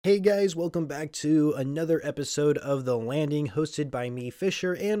Hey guys, welcome back to another episode of The Landing, hosted by me,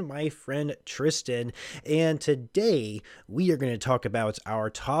 Fisher, and my friend Tristan. And today we are going to talk about our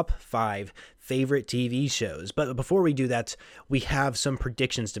top 5 favorite TV shows. But before we do that, we have some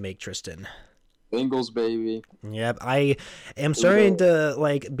predictions to make, Tristan. Bengals, baby. Yep, I am starting Bingo.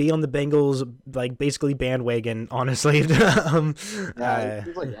 to be on the Bengals basically bandwagon, honestly. Yeah, it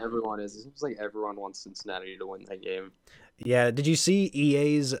seems like everyone is. It seems like everyone wants Cincinnati to win that game. Yeah, did you see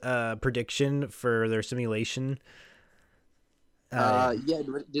EA's prediction for their simulation? Uh, Yeah,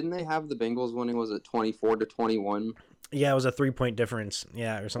 didn't they have the Bengals winning? Was it 24-21? yeah, it was a 3 point difference.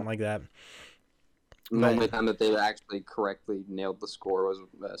 Yeah, or something like that. And the But only time that they actually correctly nailed the score was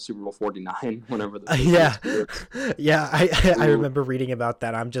Super Bowl 49, whenever the yeah, Patriots beat us. yeah, I Ooh, remember reading about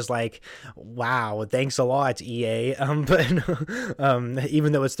that. I'm just like, wow, thanks a lot, EA. But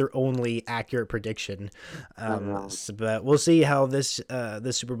even though it's their only accurate prediction, I know. but we'll see how this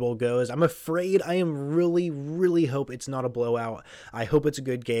Super Bowl goes. I'm afraid I am really hope it's not a blowout. I hope it's a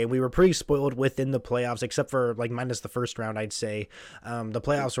good game. We were pretty spoiled within the playoffs, except for minus the first round, I'd say. The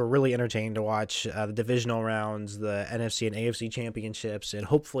playoffs were really entertaining to watch. The divisional rounds, the NFC and AFC championships, and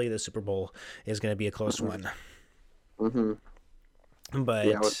hopefully the Super Bowl is going to be a close one. Mm-hmm. Yeah, But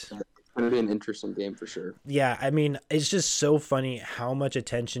it's going to be an interesting game for sure. yeah, I mean, it's just so funny how much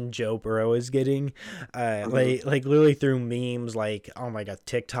attention Joe Burrow is getting. Mm-hmm. Like literally through memes, like, oh my god,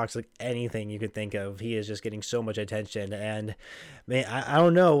 TikToks, like anything you could think of, he is just getting so much attention. And man, I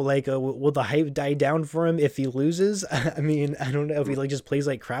don't know, will the hype die down for him if he loses? I mean, I don't know if he just plays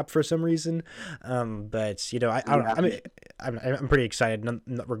like crap for some reason. But I don't. Yeah, I mean, I'm pretty excited,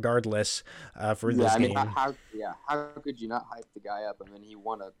 regardless, for Yeah, this I mean, game. how could you not hype the guy up? I mean, he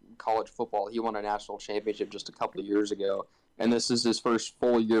won a college football, he won a national championship just a couple of years ago, and this is his first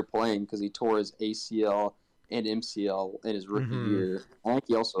full year playing because he tore his ACL and MCL in his rookie Hmm. year. I think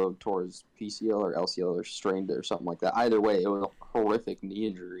he also tore his PCL or LCL or strained it or something like that. Either way, it was a horrific knee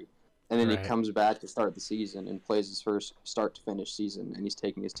injury, and then he Right. comes back to start the season and plays his first start to finish season, and he's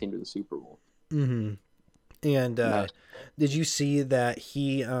taking his team to the Super Bowl. Hmm. And No, did you see that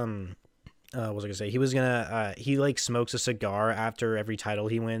he what was I gonna say? He was gonna he smokes a cigar after every title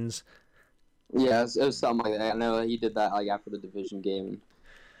he wins. yeah, it was something like that. I know he did that like after the division game.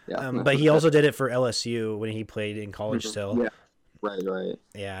 Yeah. But he also did it for LSU when he played in college Mhm. still. Yeah. Right. Right.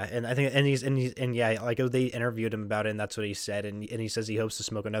 Yeah, and I think and yeah, they interviewed him about it, and that's what he said, and he says he hopes to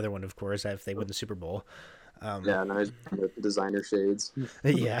smoke another one, of course, if they win the Super Bowl. Um, Yeah. Nice designer shades.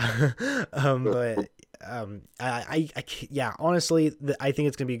 Yeah, but yeah, honestly, I think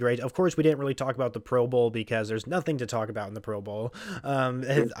it's gonna be great. Of course, we didn't really talk about the Pro Bowl because there's nothing to talk about in the Pro Bowl.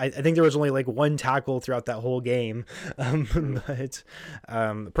 I think there was only like one tackle throughout that whole game. But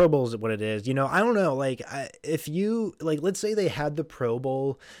the Pro Bowl is what it is. I don't know. If you let's say they had the Pro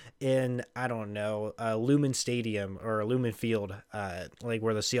Bowl in, I don't know, Lumen Stadium or Lumen Field,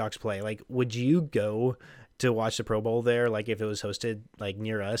 where the Seahawks play. Would you go to watch the Pro Bowl there, if it was hosted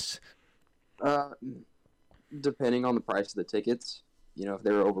near us? Uh, Depending on the price of the tickets, if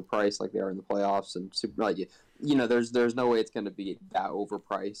they were overpriced like they are in the playoffs and super like, there's no way it's going to be that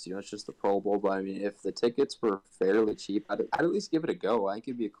overpriced. It's just the Pro Bowl. But I mean, if the tickets were fairly cheap, I'd at least give it a go. I think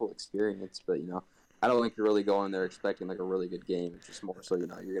it'd be a cool experience. But I don't think you're really going there expecting like a really good game. It's just more so you're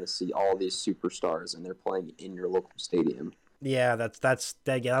going to see all these superstars and they're playing in your local stadium. Yeah, that's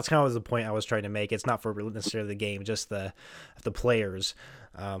kind of the point I was trying to make. It's not for necessarily the game, just the players.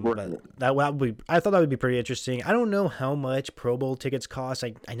 But Right. that would be, I thought that would be pretty interesting. I don't know how much Pro Bowl tickets cost.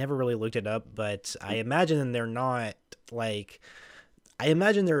 I never really looked it up, but I imagine they're not like I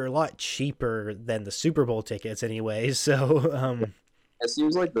imagine they're a lot cheaper than the Super Bowl tickets anyway. So It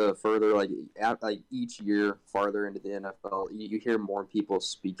seems like the further, like each year farther into the NFL, you hear more people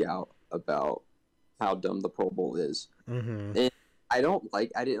speak out about how dumb the Pro Bowl is. mhm. And I didn't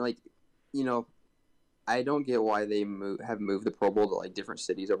like, you know, I don't get why they have moved the Pro Bowl to like different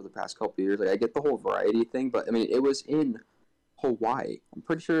cities over the past couple of years. Like, I get the whole variety thing, but I mean, it was in Hawaii. I'm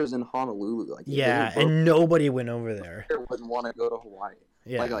pretty sure it was in Honolulu. Like, if they Yeah, didn't vote, and nobody went over there. wouldn't want to go to Hawaii.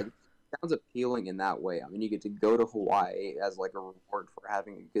 Yeah. Like sounds appealing in that way. I mean, you get to go to Hawaii as like a reward for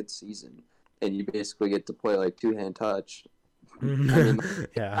having a good season, and you basically get to play like two hand touch. I mean, it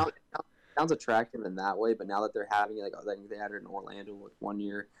Yeah. sounds, it sounds attractive in that way, but now that they're having it, like they had it in Orlando with 1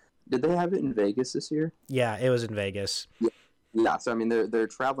 year. Did they have it in Vegas this year? Yeah, it was in Vegas. Yeah. Yeah. So I mean, they're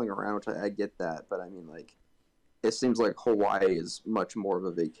traveling around, which I get that, but I mean, like, it seems like Hawaii is much more of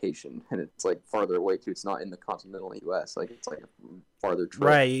a vacation, and it's like farther away too. It's not in the continental U.S. Like it's like a farther trip.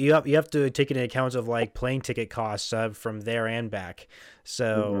 Right, you have to take into account of like plane ticket costs from there and back. Hmm.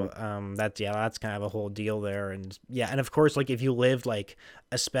 So that's kind of a whole deal there, and yeah, and of course, like if you lived like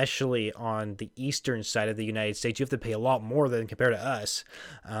especially on the eastern side of the United States, you have to pay a lot more than compared to us.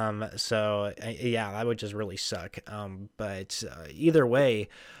 So yeah, that would just really suck. But either way.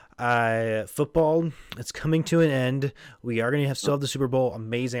 Football, it's coming to an end. We are going to still have the Super Bowl.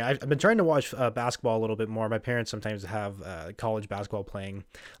 Amazing. I've been trying to watch basketball a little bit more. My parents sometimes have college basketball playing.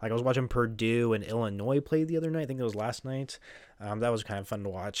 Like I was watching Purdue and Illinois play the other night. I think it was last night. That was kind of fun to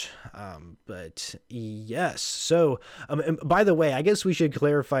watch. But yes. So, and by the way, I guess we should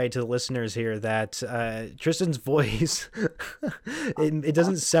clarify to the listeners here that Tristan's voice, it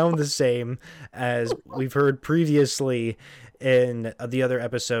doesn't sound the same as we've heard previously in the other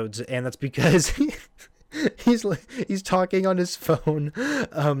episodes, and that's because he's talking on his phone.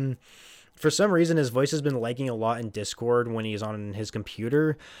 For some reason, his voice has been lagging a lot in Discord when he's on his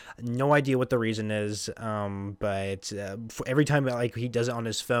computer. No idea what the reason is, but every time like he does it on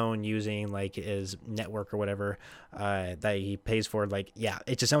his phone using like his network or whatever that he pays for, like yeah,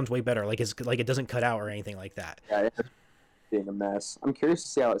 it just sounds way better. Like it doesn't cut out or anything like that. Yeah, it's being a mess. I'm curious to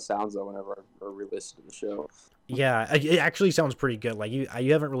see how it sounds though whenever I re-listen to the show. Yeah, it actually sounds pretty good. Like you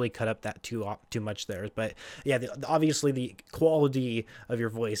haven't really cut up that too much there, but yeah, obviously the quality of your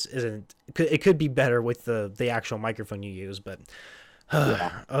voice isn't. It could be better with the actual microphone you use, but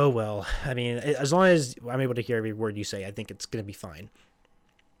Yeah, oh well. I mean, as long as I'm able to hear every word you say, I think it's gonna be fine.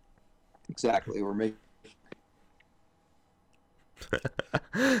 exactly. We're making.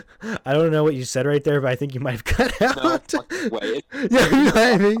 I don't know what you said right there, but I think you might have cut No out. fucking way.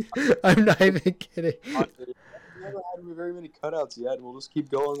 Yeah, I'm not even kidding. We never had very many cutouts yet. We'll just keep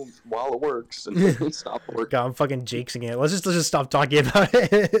going while it works and stop working. God, I'm fucking jinxing it. Let's just stop talking about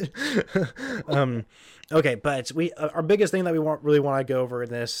it. Okay, but our biggest thing that we really want to go over in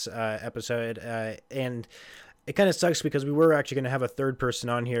this episode, and it kind of sucks because we were actually going to have a third person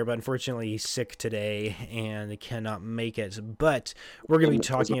on here, but unfortunately he's sick today and cannot make it. But we're going to be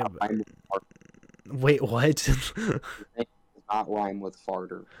talking about. Wait, what? Not rhyme with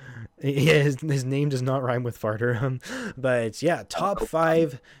farter. Yeah, his name does not rhyme with farter. But yeah, top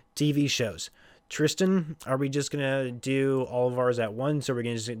 5 TV shows. Tristan, are we just gonna do all of ours at once, or are we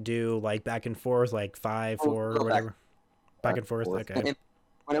gonna just do like back and forth, like 5, 4, or whatever? Back and forth. Okay. And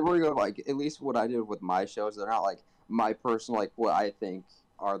whenever we go, like, at least what I did with my shows, they're not like my personal, like what I think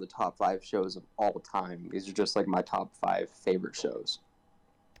are the top 5 shows of all time. These are just like my top 5 favorite shows.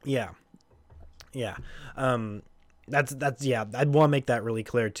 Yeah. Yeah. That's yeah, I'd want to make that really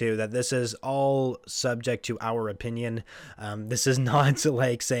clear too, that this is all subject to our opinion. This is not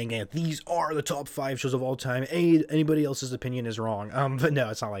like saying these are the top 5 shows of all time. Anybody else's opinion is wrong. But no,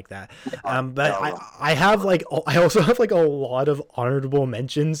 it's not like that. But I have like I also have like a lot of honorable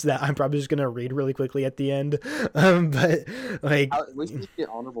mentions that I'm probably just gonna read really quickly at the end. But like We should get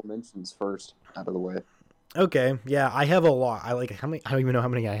honorable mentions first out of the way. okay, yeah, I have a lot. I like how many? I don't even know how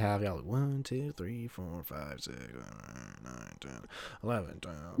many I have. Yeah, like 1, 2, 3, 4, 5, 6, 7, 8, 9, 10, 11,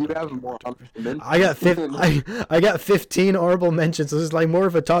 12. You have more honorable mentions. I got 15 honorable mentions. So this is like more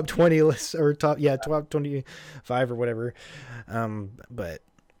of a top 20 list or top 25 or whatever. But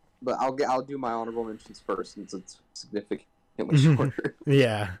I'll do my honorable mentions first since it's significantly shorter.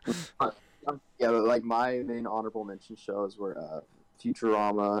 yeah. Yeah, but like my main honorable mention shows were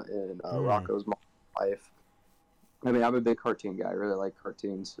Futurama and Rocko's Modern Life. I mean, I'm a big cartoon guy. I really like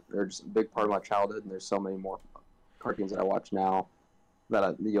cartoons. They're just a big part of my childhood, and there's so many more cartoons that I watch now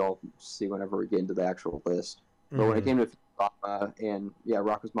that you'll see whenever we get into the actual list. But when it came to Futurama and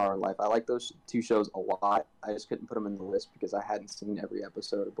Rocko's Modern Life, I like those 2 shows a lot. I just couldn't put them in the list because I hadn't seen every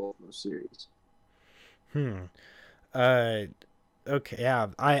episode of both of those series. Okay, yeah.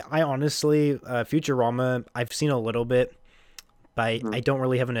 I honestly, Futurama, I've seen a little bit. But I don't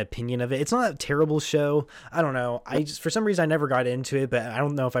really have an opinion of it. It's not a terrible show. I don't know. I just, for some reason, I never got into it, but I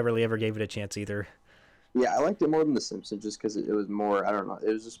don't know if I really ever gave it a chance either. Yeah, I liked it more than The Simpsons just because it was more, I don't know, it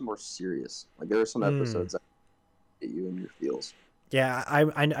was just more serious. Like, there were some episodes that get you in your feels. Yeah,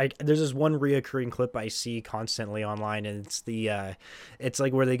 I there's this one reoccurring clip I see constantly online, and it's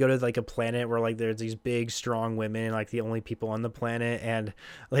like where they go to like a planet where like there's these big strong women and like the only people on the planet, and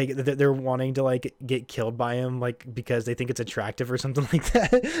like they're wanting to like get killed by him like because they think it's attractive or something like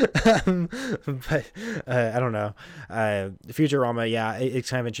that. But I don't know. Futurama, yeah,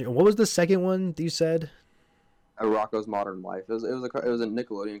 it's kind of interesting. What was the second one you said? Rocko's Modern Life. It was a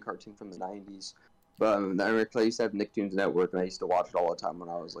Nickelodeon cartoon from the 90s. But I used to have Nicktoons Network, and I used to watch it all the time when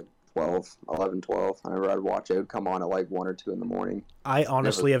I was like 11, 12. Whenever I'd watch it, it would come on at like 1 or 2 in the morning. I Never.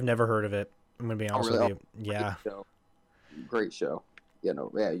 honestly have never heard of it. I'm gonna be Oh, honest really? with Oh, you. Yeah. great show.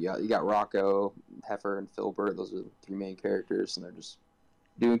 Yeah, you got Rocco, Heifer, and Filbert. Those are the 3 main characters, and they're just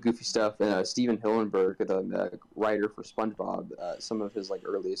doing goofy stuff. And Steven Hillenburg, the writer for SpongeBob, some of his like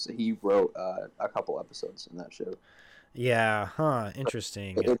earliest, he wrote a couple episodes in that show. Yeah. Huh.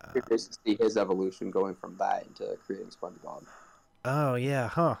 Interesting. It's curious to see his evolution going from that into creating SpongeBob. Oh yeah.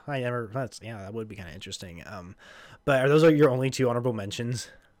 Huh. I never. That's yeah. That would be kind of interesting. But are those your only 2 honorable mentions?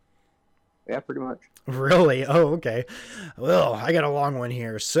 Yeah, pretty much. Really? Oh, okay. Well, I got a long one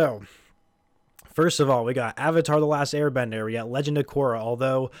here. So, first of all, we got Avatar: The Last Airbender. We got Legend of Korra,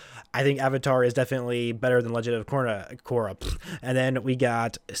 although I think Avatar is definitely better than Legend of Korra. And then we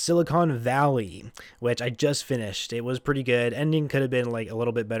got Silicon Valley, which I just finished. It was pretty good. Ending could have been like a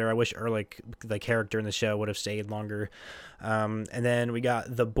little bit better. I wish Erlich, the character in the show, would have stayed longer. And then we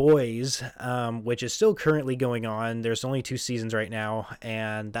got The Boys, which is still currently going on. There's only 2 seasons right now,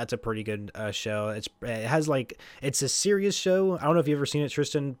 and that's a pretty good show. It has like, it's a serious show. I don't know if you've ever seen it,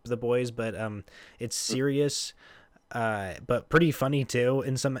 Tristan, The Boys, but it's serious, but pretty funny too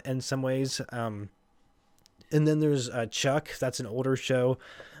in some ways. And then there's Chuck. That's an older show.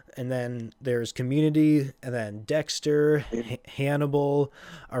 And then there's Community, and then Dexter, Hannibal,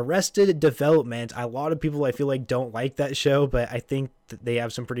 Arrested Development. A lot of people I feel like don't like that show, but I think that they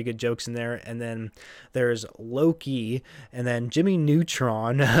have some pretty good jokes in there. And then there's Loki, and then Jimmy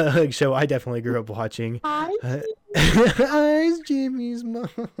Neutron, a show I definitely grew up watching. Hi, Jimmy's mom.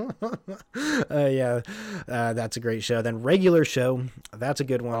 Yeah, that's a great show. Then Regular Show, that's a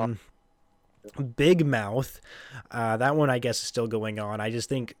good one. Big Mouth, that one I guess is still going on. I just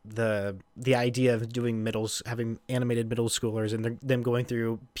think the idea of doing having animated middle schoolers and them going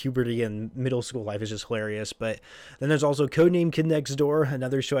through puberty and middle school life is just hilarious. But then there's also Codename Kid Next Door,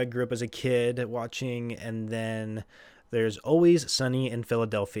 another show I grew up as a kid watching. And then there's Always Sunny in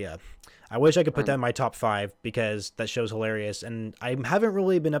Philadelphia. I wish I could put that in my top 5 because that show's hilarious, and I haven't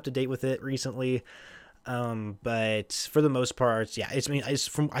really been up to date with it recently. But for the most part, yeah, I think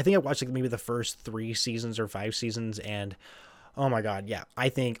I watched like maybe the first 3 seasons or 5 seasons, and oh my god, yeah, I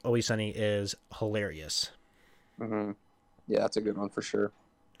think Always Sunny is hilarious. Mm-hmm. Yeah, that's a good one for sure.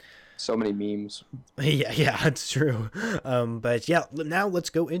 So many memes. Yeah, it's true. But yeah, now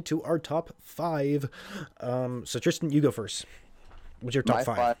let's go into our top 5. So Tristan, you go first. What's your top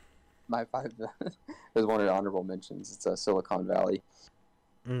 5? My 5 is one of the honorable mentions. It's Silicon Valley.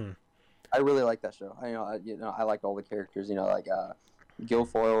 I really like that show. I like all the characters. Like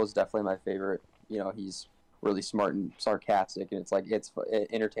Guilfoyle is definitely my favorite. He's really smart and sarcastic, and it's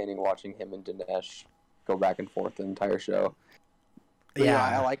entertaining watching him and Dinesh go back and forth the entire show. But, yeah,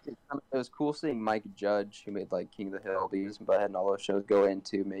 I liked it. It was cool seeing Mike Judge, who made like King of the Hill, Beavis and Butthead, and all those shows, go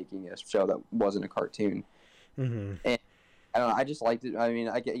into making a show that wasn't a cartoon. Mm-hmm. And I don't know. I just liked it. I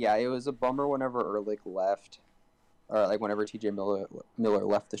mean, it was a bummer whenever Erlich left, or like whenever T.J. Miller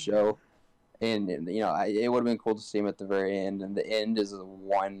left the show. And it would have been cool to see him at the very end. And the end is the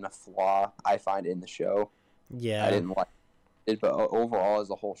one flaw I find in the show. Yeah. I didn't like it, but overall,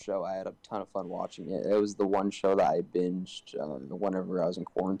 as a whole show, I had a ton of fun watching it. It was the one show that I binged whenever I was in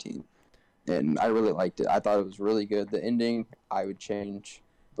quarantine. And I really liked it. I thought it was really good. The ending, I would change.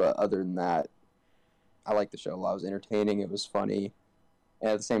 But other than that, I liked the show a lot. It was entertaining. It was funny. And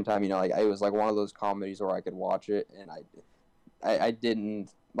at the same time, it was like one of those comedies where I could watch it, and I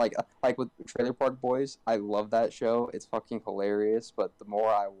didn't... Like with Trailer Park Boys, I love that show. It's fucking hilarious, but the more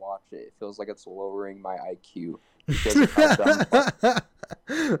I watch it, it feels like it's lowering my IQ because of how dumb.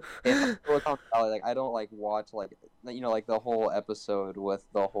 And Silicon Valley, I don't watch the whole episode with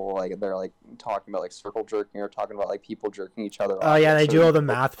the whole they're talking about circle jerking or talking about people jerking each other. Oh yeah, they do all the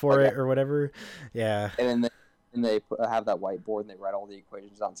math for it or whatever. Yeah. And then they have that whiteboard and they write all the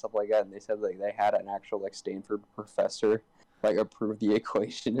equations out and stuff like that. And they said they had an actual Stanford professor approve the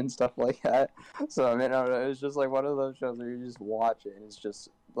equation and stuff like that. So I mean, it was just one of those shows where you just watch it and it's just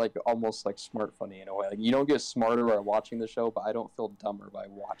almost smart funny in a way. You don't get smarter by watching the show, but I don't feel dumber by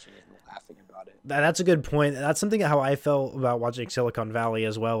watching it and laughing about it. That's a good point. That's something how I felt about watching Silicon Valley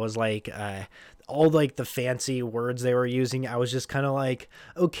as well, was all the fancy words they were using. I was just kind of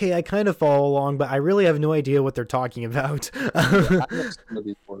okay, I kind of follow along, but I really have no idea what they're talking about. Yeah, I know some of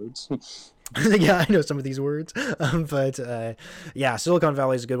these words. Yeah, I know some of these words, but yeah, Silicon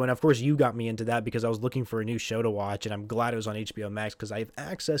Valley is a good one. Of course, you got me into that because I was looking for a new show to watch, and I'm glad it was on HBO Max because I have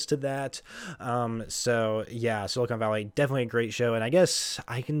access to that. So yeah, Silicon Valley, definitely a great show, and I guess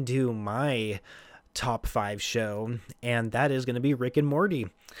I can do my top 5 show, and that is going to be Rick and Morty.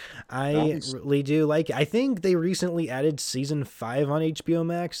 I Nice. really do like it. I think they recently added season 5 on HBO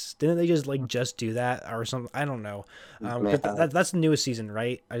Max. Didn't they just do that or something? I don't know. Man, 'Cause that's the newest season,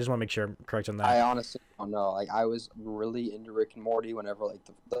 right? I just want to make sure I'm correct on that. I honestly don't know. Like, I was really into Rick and Morty whenever like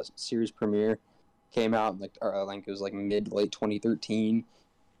the series premiere came out, like, or I think it was like mid late 2013,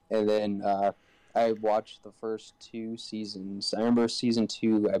 and then I watched the first 2 seasons. I remember season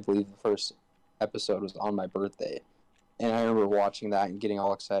 2. I believe the first episode was on my birthday, and I remember watching that and getting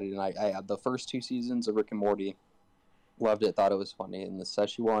all excited. And I had the first 2 seasons of Rick and Morty. Loved it, thought it was funny. And the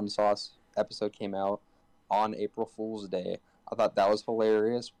Szechuan sauce episode came out on April Fool's Day. I thought that was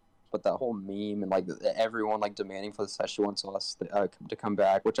hilarious, but that whole meme and like everyone like demanding for the Szechuan sauce to come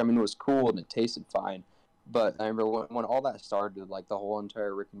back, which I mean was cool and it tasted fine. But I remember when all that started, like the whole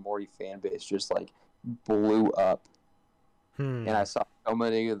entire Rick and Morty fan base just like blew up, and Hmm. I saw so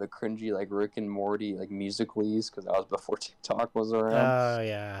many of the cringy like Rick and Morty like musicallys because that was before TikTok was around. Oh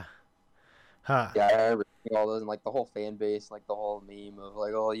yeah. Huh. Yeah, I remember seeing all those and like the whole fan base, like the whole meme of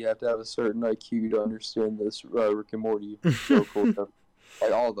like, oh, you have to have a certain IQ to understand this Rick and Morty joke, or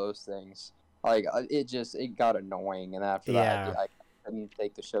like all those things. Like it got annoying, and after that, Yeah. I couldn't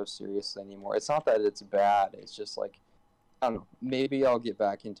take the show seriously anymore. It's not that it's bad; it's just like I don't know. Maybe I'll get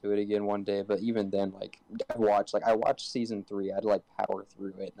back into it again one day, but even then, like I watched season 3. I had to like power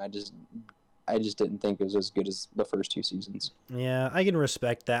through it, and I just didn't think it was as good as the first 2 seasons. Yeah, I can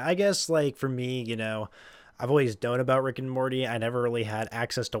respect that. I guess, like, for me, I've always known about Rick and Morty. I never really had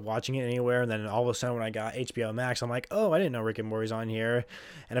access to watching it anywhere. And then all of a sudden, when I got HBO Max, I'm like, oh, I didn't know Rick and Morty's on here.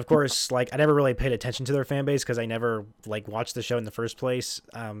 And of course, like, I never really paid attention to their fan base because I never, like, watched the show in the first place.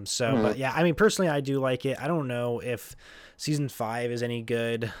 But yeah, I mean, personally, I do like it. I don't know if season 5 is any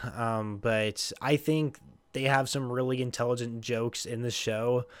good, but I think they have some really intelligent jokes in the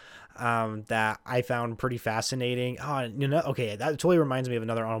show that I found pretty fascinating. Okay, that totally reminds me of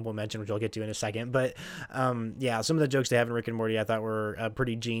another honorable mention, which I'll get to in a second. But yeah, some of the jokes they have in Rick and Morty I thought were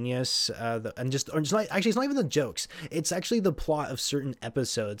pretty genius. It's not even the jokes. It's actually the plot of certain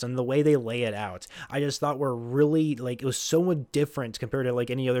episodes and the way they lay it out. I just thought were really like it was so much different compared to like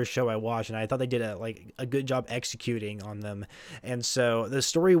any other show I watched, and I thought they did a good job executing on them. And so the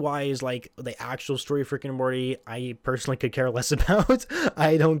story wise, like the actual story of Rick and Morty, I personally could care less about.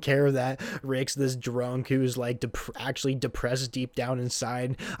 I don't care that Rick's this drunk who's like actually depressed deep down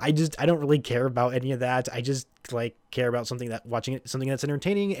inside. I don't really care about any of that. I just like care about something that's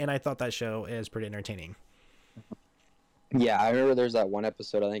entertaining, and I thought that show is pretty entertaining. Yeah, I remember there's that one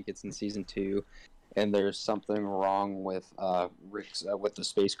episode. I think it's in season 2, and there's something wrong with Rick's with the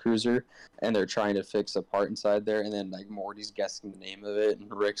space cruiser, and they're trying to fix a part inside there, and then like Morty's guessing the name of it, and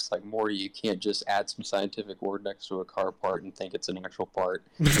Rick's like, Morty, you can't just add some scientific word next to a car part and think it's an actual part.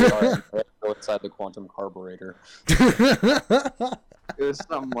 They are go inside the quantum carburetor. It was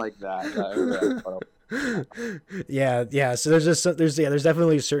something like that. Yeah. So there's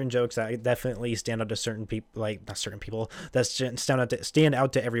definitely certain jokes that definitely stand out to certain people, like not certain people that stand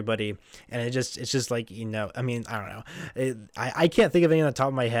out to everybody, and it's just like I mean I don't know, I can't think of any on the top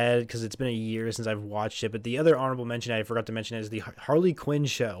of my head because it's been a year since I've watched it. But the other honorable mention I forgot to mention is the Harley Quinn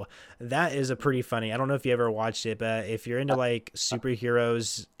show. That is a pretty funny. I don't know if you ever watched it, but if you're into like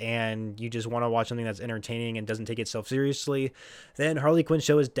superheroes and you just want to watch something that's entertaining and doesn't take itself seriously, then Harley Quinn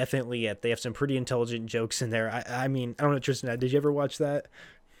show is definitely it. They have some pretty intelligent jokes in there. I mean, I don't know, Tristan, did you ever watch that?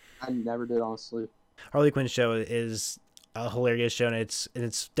 I never did, honestly. Harley Quinn show is a hilarious show, and it's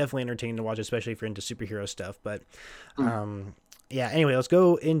definitely entertaining to watch, especially if you're into superhero stuff. But yeah. Anyway, let's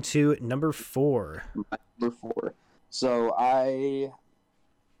go into number 4. Number 4. So I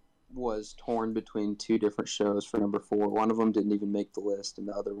was torn between 2 different shows for number 4. One of them didn't even make the list, and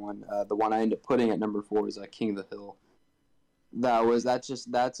the other one, the one I ended up putting at number 4, is King of the Hill. That's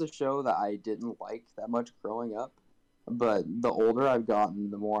a show that I didn't like that much growing up, but the older I've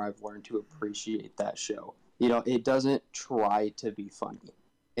gotten, the more I've learned to appreciate that show. It doesn't try to be funny.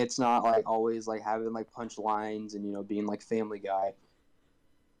 It's not like always like having like punchlines and being like Family Guy.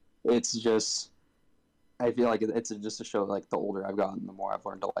 It's just I feel like it's just a show like the older I've gotten, the more I've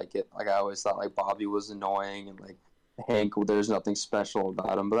learned to like it. Like I always thought like Bobby was annoying and like Hank, there's nothing special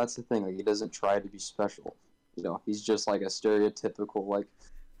about him, but that's the thing. Like he doesn't try to be special. He's just like a stereotypical like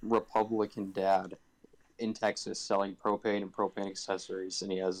Republican dad in Texas selling propane and propane accessories,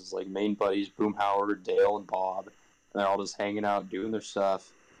 and he has his like main buddies Boomhauer, Dale, and Bob, and they're all just hanging out doing their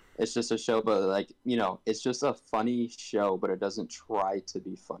stuff. It's just a show, but like it's just a funny show, but it doesn't try to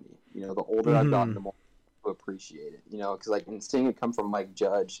be funny. The older I've gotten, Mm-hmm. the more I appreciate it. Because like and seeing it come from Mike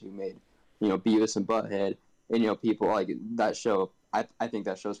Judge, who made Beavis and Butthead, and people like that show I think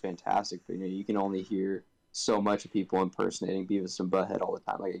that show's fantastic, but you can only hear so much of people impersonating Beavis and Butthead all the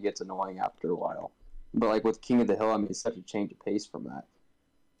time. Like, it gets annoying after a while. But like with King of the Hill, I mean, it's such a change of pace from that.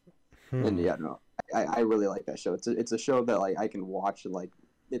 And Hmm. yeah, no, I really like that show. It's a show that like I can watch and like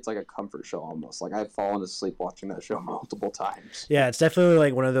it's like a comfort show almost. Like I've fallen asleep watching that show multiple times. Yeah, it's definitely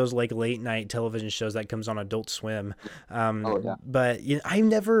like one of those like late night television shows that comes on Adult Swim. Oh yeah. But I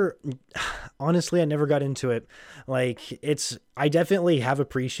never, honestly, I never got into it. Like I definitely have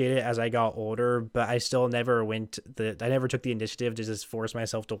appreciated it as I got older, but I still never I never took the initiative to just force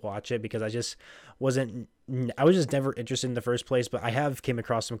myself to watch it because wasn't, I was just never interested in the first place. But I have came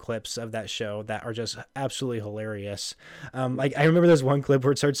across some clips of that show that are just absolutely hilarious. Like I remember there's one clip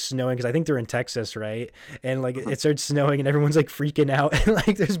where it starts snowing because I think they're in Texas, right? And like it starts snowing and everyone's like freaking out and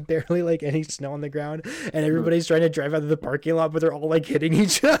like there's barely like any snow on the ground and everybody's trying to drive out of the parking lot, but they're all like hitting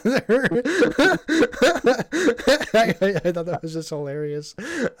each other. I thought that was just hilarious.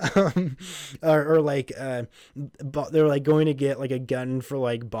 Or like they were like going to get like a gun for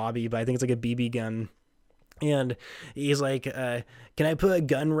like Bobby, but I think it's like a BB gun. And he's like, can I put a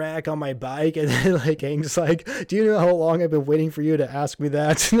gun rack on my bike? And then like Hank's like, do you know how long I've been waiting for you to ask me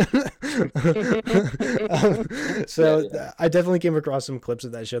that? So Yeah. I definitely came across some clips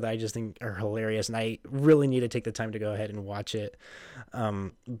of that show that I just think are hilarious. And I really need to take the time to go ahead and watch it.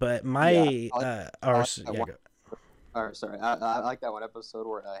 But Yeah. my, I or like that yeah, one. Or sorry, I like that one episode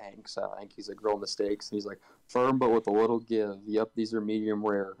where Hank's a grill steaks and he's like firm but with a little give. Yep, these are medium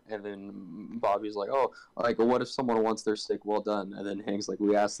rare. And then Bobby's like, oh, like what if someone wants their steak well done? And then Hank's like,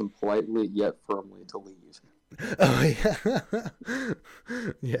 we ask them politely yet firmly to leave. oh yeah,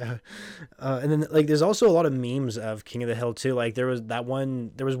 yeah, and then like there's also a lot of memes of King of the Hill too. Like there was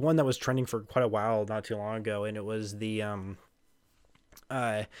one that was trending for quite a while not too long ago, and it was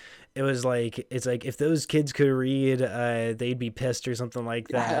uh, it was like it's like if those kids could read, they'd be pissed or something like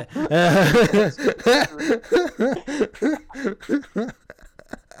Yeah, that. that's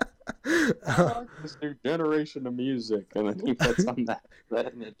I like this new generation of music, and then he puts on that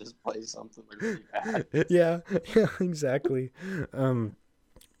and it just plays something like really bad. Yeah, yeah, exactly. Um,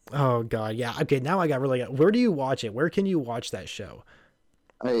 oh God, yeah. Okay, now I got really. Where do you watch it? Where can you watch that show?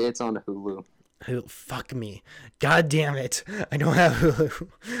 It's on Hulu. Who fuck me? God damn it! I don't have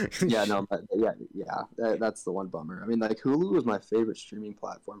Yeah, Hulu. no, yeah. That's the one bummer. I mean, like Hulu was my favorite streaming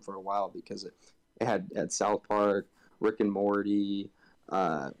platform for a while because it had South Park, Rick and Morty,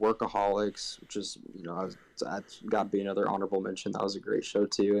 Workaholics, which is that's got to be another honorable mention. That was a great show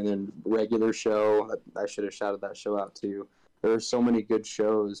too. And then regular show, I should have shouted that show out too. There were so many good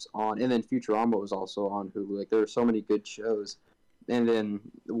shows on, and then Futurama was also on Hulu. Like there were so many good shows. And then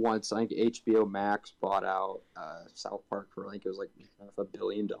once I think HBO Max bought out South Park for I think it was like $500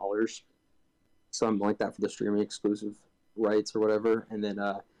 million, something like that for the streaming exclusive rights or whatever. And then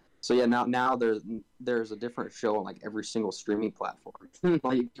so yeah, now there's a different show on like every single streaming platform.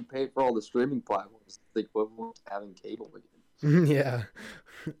 Like you pay for all the streaming platforms, it's the equivalent to having cable again. Yeah,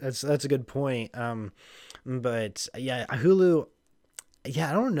 that's a good point. But yeah, Hulu.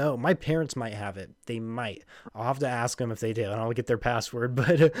 Yeah, I don't know. My parents might have it. They might. I'll have to ask them if they do, and I'll get their password.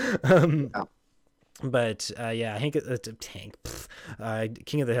 Yeah. But yeah, Hank, King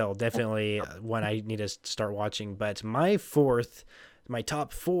of the Hill, definitely one I need to start watching. But my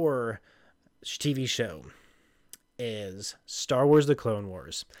top four TV show is Star Wars: The Clone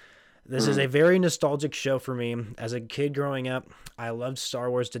Wars. This is a Mm. very nostalgic show for me. As a kid growing up, I loved Star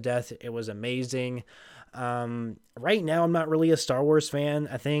Wars to death. It was amazing. Right now, I'm not really a Star Wars fan.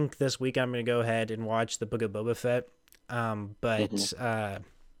 I think this week I'm going to go ahead and watch the Book of Boba Fett. Mm-hmm. But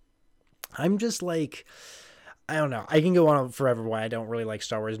I'm just like, I don't know. I can go on forever why I don't really like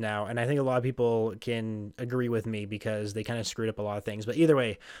Star Wars now. And I think a lot of people can agree with me because they kind of screwed up a lot of things. But either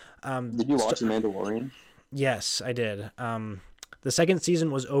way, Did you watch The Mandalorian? yes, I did. The second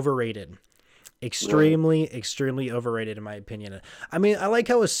season was overrated. Really? Extremely overrated in my opinion. I mean, I like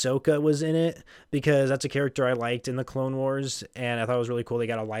how Ahsoka was in it because that's a character I liked in the Clone Wars, and I thought it was really cool they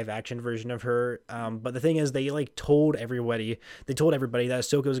got a live action version of her. But the thing is, they like they told everybody that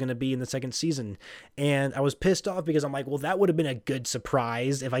Ahsoka was going to be in the second season, and I was pissed off because I'm like, well, that would have been a good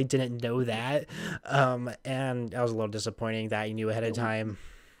surprise if I didn't know that. And that was a little disappointing that I knew ahead of time.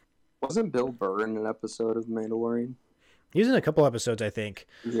 Wasn't Bill Burr in an episode of The Mandalorian? He was in a couple episodes, I think.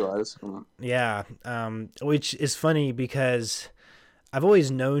 He was. Yeah, which is funny because I've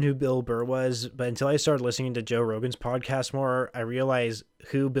always known who Bill Burr was, but until I started listening to Joe Rogan's podcast more, I realized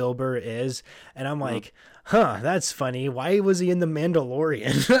who Bill Burr is, and I'm like, huh, that's funny. Why was he in The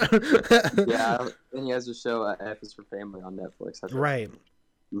Mandalorian? Yeah, and he has a show F is for Family on Netflix. That's Right.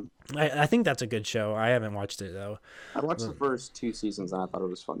 I think that's a good show. I haven't watched it though. I watched the first 2 seasons and I thought it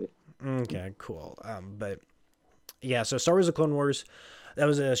was funny. Okay, cool. But yeah, so Star Wars: The Clone Wars, that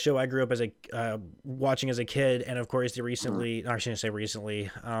was a show I grew up as a watching as a kid, and of course they recently, no, I shouldn't say recently.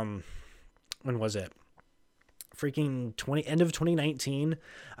 When was it? Freaking end of 2019,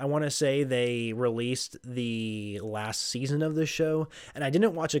 I want to say they released the last season of the show, and I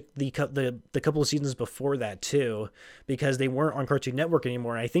didn't watch the couple of seasons before that too, because they weren't on Cartoon Network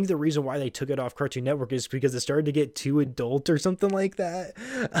anymore. And I think the reason why they took it off Cartoon Network is because it started to get too adult or something like that,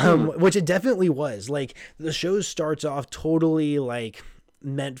 which it definitely was. Like the show starts off totally like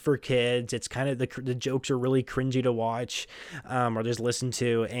meant for kids. It's kind of the jokes are really cringy to watch, or just listen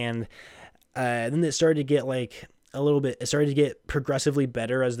to, and then it started to get like it started to get progressively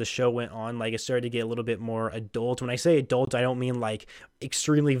better as the show went on. Like it started to get a little bit more adult. When I say adult, I don't mean like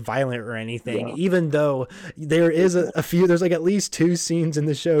extremely violent or anything, even though there is a few, there's like at least 2 scenes in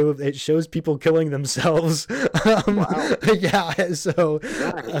the show that shows people killing themselves. Wow. Yeah. So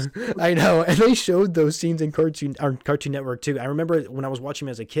nice. I know. And they showed those scenes in Cartoon Network too. I remember when I was watching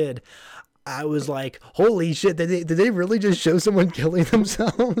them as a kid, I was like, holy shit, did they really just show someone killing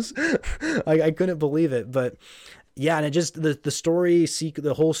themselves? I couldn't believe it. But yeah, and it just the story,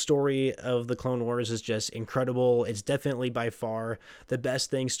 the whole story of the Clone Wars is just incredible. It's definitely by far the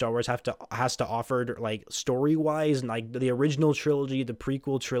best thing Star Wars has to offer, like story wise, and like the original trilogy, the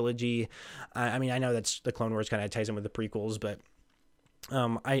prequel trilogy. I mean, I know that's the Clone Wars kind of ties in with the prequels, but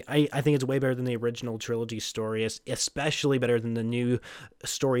I think it's way better than the original trilogy story, especially better than the new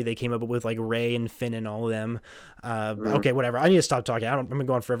story they came up with, like Rey and Finn and all of them. Okay, whatever. I need to stop talking. I'm gonna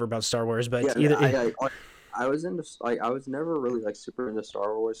go on forever about Star Wars, but I was into I was never really like super into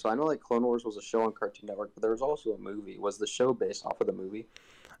Star Wars, so I know like Clone Wars was a show on Cartoon Network, but there was also a movie. Was the show based off of the movie?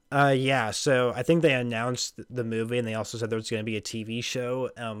 Yeah, so I think they announced the movie, and they also said there was going to be a TV show.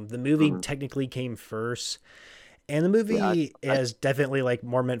 The movie technically came first. And the movie is definitely like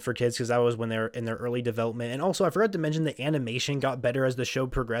more meant for kids because that was when they're in their early development. And also, I forgot to mention the animation got better as the show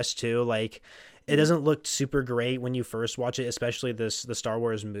progressed too. Like, it doesn't look super great when you first watch it, especially the Star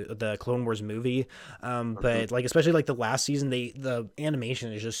Wars, the Clone Wars movie. But like, especially like the last season, the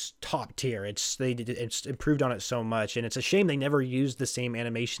animation is just top tier. It's improved on it so much, and it's a shame they never used the same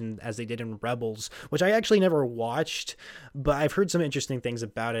animation as they did in Rebels, which I actually never watched, but I've heard some interesting things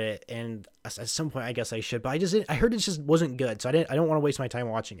about it. And at some point, I guess I should, but I heard it just wasn't good, so I don't want to waste my time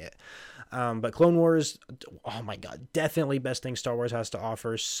watching it. But Clone Wars, oh my god, definitely best thing Star Wars has to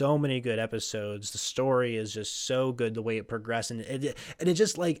offer. So many good episodes. The story is just so good, the way it progressed, and it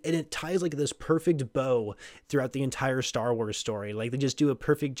just like, and it ties like this perfect bow throughout the entire Star Wars story. Like they just do a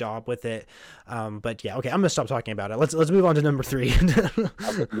perfect job with it. But yeah, okay, I'm gonna stop talking about it. Let's move on to number 3.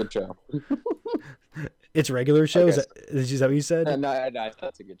 That's a good show. It's regular show. Okay. Is that what you said? No,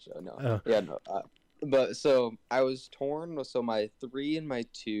 that's a good show. No, yeah, no. But so I was torn. So my 3 and my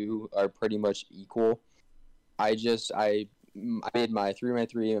 2 are pretty much equal. I made my 3 my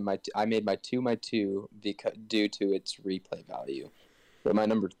 3 and I made my 2 my 2 because due to its replay value. But my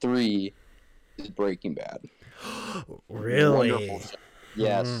number 3 is Breaking Bad. Really? Wonderful show.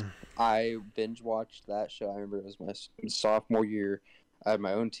 Yes, I binge watched that show. I remember it was my sophomore year. I had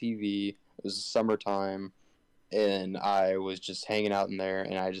my own TV. It was summertime, and I was just hanging out in there,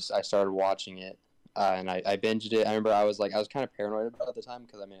 and I started watching it. And I binged it. I remember I was kind of paranoid about it at the time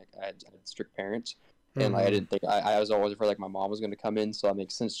because I had strict parents, and like I didn't think I was always afraid like my mom was going to come in. So I mean,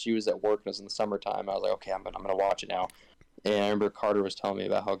 since she was at work and it was in the summertime, I was like, okay, I'm gonna watch it now. And I remember Carter was telling me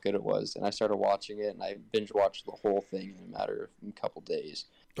about how good it was, and I started watching it, and I binge watched the whole thing in a matter of a couple days.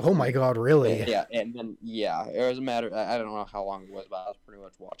 Oh my god, really? Yeah, and then it was a matter. I don't know how long it was, but I was pretty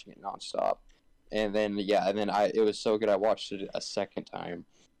much watching it nonstop. And then it was so good. I watched it a second time.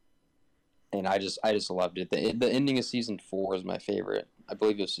 And I just loved it. The ending of season 4 is my favorite. I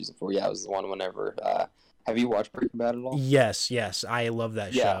believe it was season 4. Yeah, it was the one whenever. Have you watched Breaking Bad at all? Yes. I love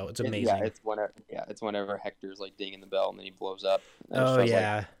that show. It's amazing. It's whenever Hector's like dinging the bell and then he blows up. Oh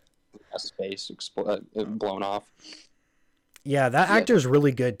yeah. Like, space blown off. Yeah, that actor's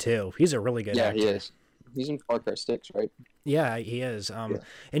really good too. He's a really good actor. Yeah, he is. He's in Far Cry 6, right? Yeah, he is. And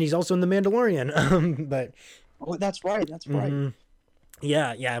he's also in The Mandalorian. But that's right.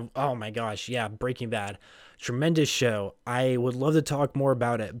 Yeah. Oh my gosh. Yeah. Breaking Bad. Tremendous show. I would love to talk more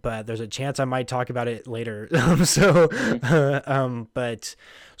about it, but there's a chance I might talk about it later. So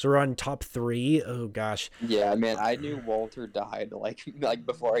we're on top 3. Oh gosh. Yeah, man. I knew Walter died like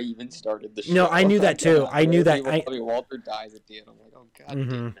before I even started the show. No, I knew that too. I knew that. Walter dies at the end. I'm like, oh god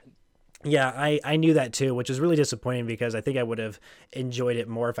damn it. Yeah, I knew that too, which was really disappointing because I think I would have enjoyed it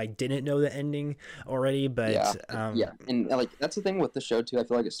more if I didn't know the ending already. Yeah, But yeah, and like that's the thing with the show too. I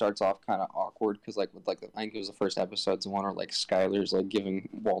feel like it starts off kind of awkward because like with like I think it was the first episode's one where like Skylar's like giving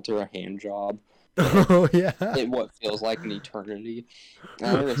Walter a hand job for like oh yeah. what feels like an eternity. And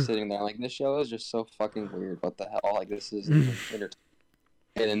I remember sitting there like this show is just so fucking weird. What the hell? Like this isn't even entertaining.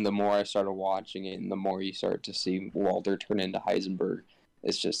 And then the more I started watching it, and the more you start to see Walter turn into Heisenberg,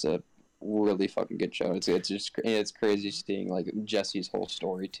 it's just a really fucking good show. It's just it's crazy seeing like Jesse's whole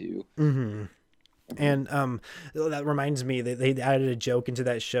story too. hmm Mhm. And that reminds me that they added a joke into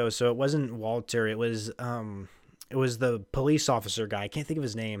that show. So it wasn't Walter. It was the police officer guy. I can't think of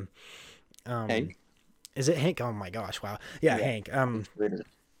his name. Um, Hank, is it Hank? Oh my gosh! Wow. Yeah, yeah, Hank. it's great.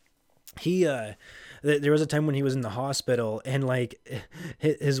 He there was a time when he was in the hospital and like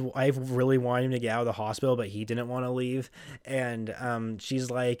his wife really wanted him to get out of the hospital but he didn't want to leave, and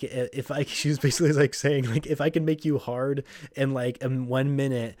she's like, if I she was basically like saying like, if I can make you hard in like in 1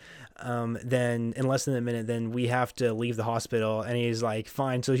 minute, then in less than a minute, then we have to leave the hospital. And he's like,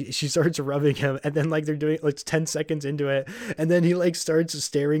 fine. So she starts rubbing him, and then like they're doing like 10 seconds into it, and then he like starts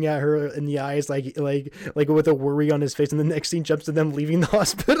staring at her in the eyes like with a worry on his face, and the next scene jumps to them leaving the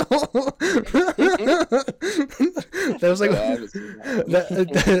hospital. That was like Oh, I haven't seen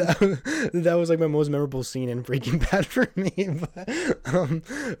that one. that was like my most memorable scene in Breaking Bad for me.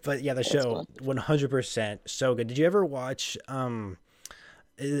 But yeah, the That's show fun. 100% so good. Did you ever watch Better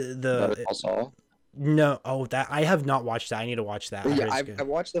the Call Saul. no, oh, that I have not watched that. I need to watch that. I Yeah, heard it's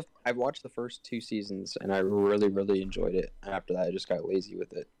good. I watched the first two seasons and I really enjoyed it. And after that, I just got lazy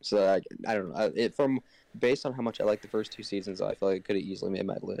with it. So I don't know. It from based on how much I liked the first two seasons, I feel like it could have easily made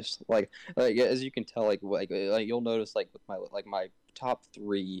my list. Like as you can tell, like you'll notice like with my top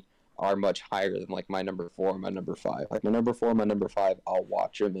three are much higher than like my number four and my number five. Like my number four and my number five, I'll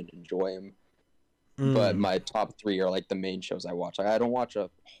watch them and enjoy them, but Mm. my top three are like the main shows I watch. Like, I don't watch a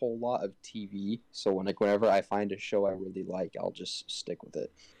whole lot of TV, so whenever I find a show I really like, I'll just stick with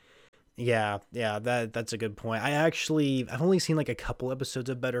it. Yeah, yeah, that's a good point. I've only seen like a couple episodes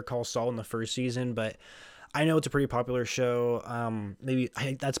of Better Call Saul in the first season, but I know it's a pretty popular show.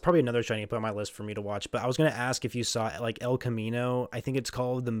 That's probably another show I need to put on my list for me to watch. But I was gonna ask if you saw like El Camino. I think it's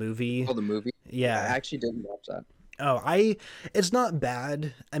called the movie. Oh, the movie? I Yeah. actually didn't watch that. Oh, it's not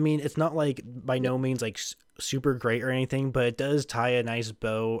bad. I mean, it's not like by Yeah. no means like super great or anything, but it does tie a nice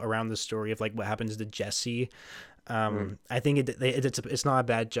bow around the story of like what happens to Jesse. Mm. I think it's not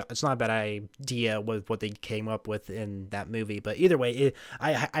a it's not a bad idea with what they came up with in that movie. But either way,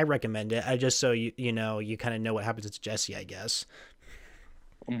 I recommend it. I just so you know you kind of know what happens to Jesse, I guess.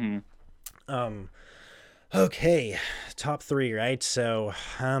 Mm-hmm. Um, okay, top three, right? So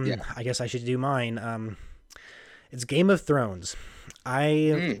Yeah. I guess I should do mine. It's Game of Thrones. I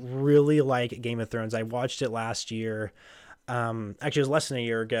Mm. really like Game of Thrones. I watched it last year. Actually, it was less than a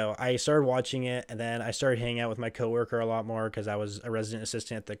year ago. I started watching it, and then I started hanging out with my coworker a lot more because I was a resident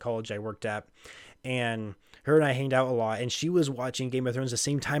assistant at the college I worked at, and her and I hanged out a lot. And she was watching Game of Thrones the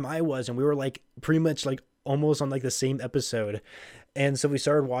same time I was, and we were like pretty much like almost on like the same episode. And so we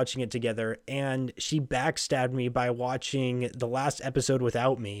started watching it together, and she backstabbed me by watching the last episode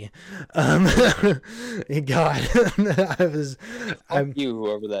without me. Um, God, I was, Fuck I'm, you,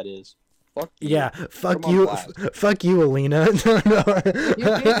 whoever that is. Fuck you. yeah, Put him on blast. fuck you, Alina.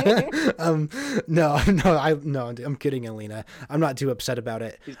 No, no, no, I'm kidding, Alina. I'm not too upset about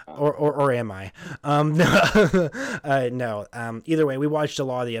it, He's not. or am I? No, no. Either way, we watched a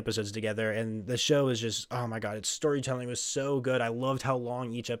lot of the episodes together, and the show is just, oh my god, its storytelling was so good. I loved how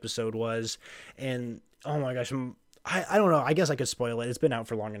long each episode was, and oh my gosh, I don't know. I guess I could spoil it. It's been out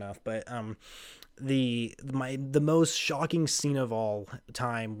for long enough, but the most shocking scene of all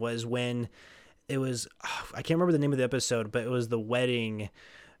time was when it was I can't remember the name of the episode, but it was the wedding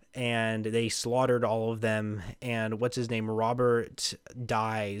and they slaughtered all of them, and what's his name, Robert,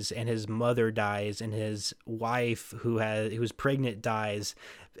 dies, and his mother dies, and his wife who was pregnant dies,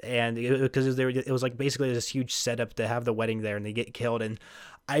 and because it was like basically this huge setup to have the wedding there, and they get killed. And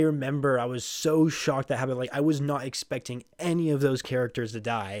I remember I was so shocked that happened. Like I was not expecting any of those characters to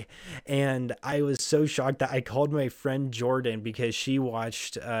die, and I was so shocked that I called my friend Jordan because she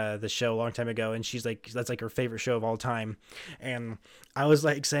watched the show a long time ago, and she's like, that's like her favorite show of all time. And I was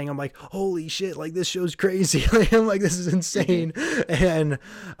like saying, I'm like, holy shit, like this show's crazy. Like, I'm like, this is insane. And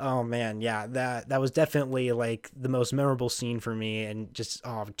oh man, yeah, that was definitely like the most memorable scene for me, and just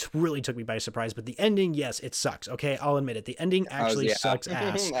really took me by surprise. But the ending, yes, it sucks. Okay, I'll admit it. The ending I was actually yeah. sucks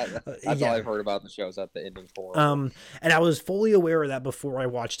ass. Yes. That's all Yeah. I've heard about the show is that the ending's horrible. And I was fully aware of that before I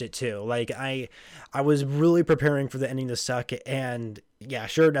watched it too. Like I was really preparing for the ending to suck, and yeah,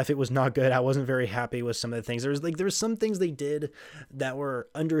 sure enough, it was not good. I wasn't very happy with some of the things. There was some things they did that were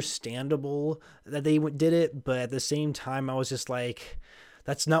understandable that they did it, but at the same time, I was just like,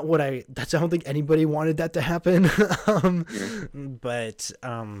 that's not what I. That's I don't think anybody wanted that to happen. But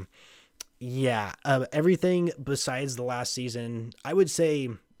yeah, everything besides the last season, I would say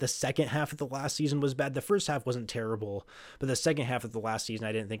the second half of the last season was bad. The first half wasn't terrible, but the second half of the last season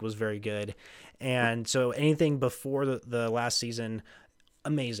I didn't think was very good. And so anything before the last season,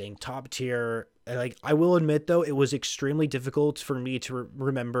 amazing, top tier. Like, I will admit though, it was extremely difficult for me to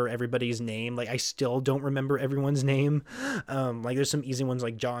remember everybody's name. Like, I still don't remember everyone's name. Like, there's some easy ones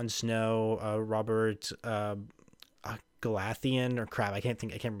like Jon Snow, Robert, Galathian, or crap, I can't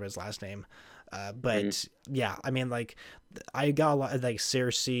remember his last name. But yeah, I mean, like, I got a lot of like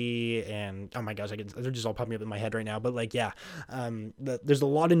Cersei and oh my gosh, they're just all popping up in my head right now. But like, yeah, there's a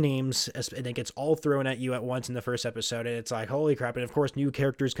lot of names and it gets all thrown at you at once in the first episode, and it's like, holy crap! And of course, new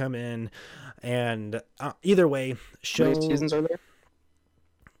characters come in, and either way, show. How many seasons are there?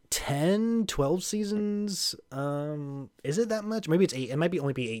 10, 12 seasons. Is it that much? Maybe it's 8. It might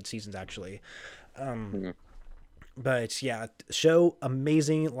only be 8 seasons actually. But yeah, show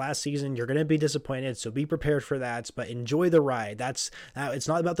amazing last season. You're gonna be disappointed, so be prepared for that. But enjoy the ride. It's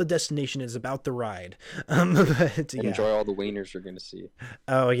not about the destination; it's about the ride. But yeah. Enjoy all the wieners you're gonna see.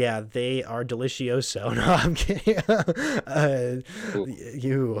 Oh yeah, they are delicioso. No, I'm kidding.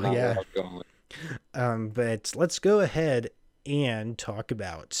 Yeah. But let's go ahead and talk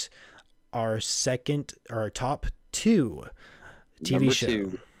about our top 2 TV Number show.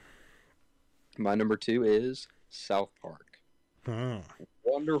 2. My number 2 is South Park.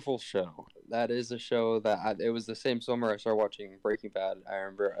 Wonderful show. That is a show that it was the same summer I started watching Breaking Bad. I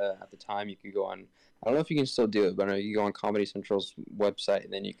remember at the time you could go on, I don't know if you can still do it, but I know you go on Comedy Central's website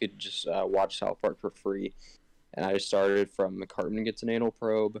and then you could just watch South Park for free. And I started from Cartman Gets an Anal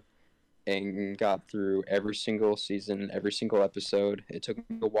Probe and got through every single season, every single episode. It took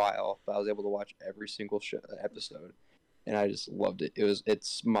me a while, but I was able to watch every single episode. And I just loved it.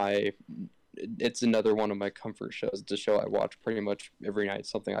 It's another one of my comfort shows. It's a show I watch pretty much every night.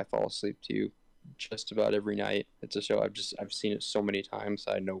 Something I fall asleep to just about every night. It's a show I've seen it so many times.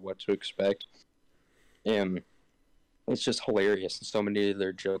 I know what to expect, and it's just hilarious. And so many of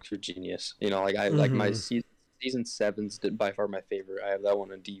their jokes are genius. Like like my season 7's by far my favorite. I have that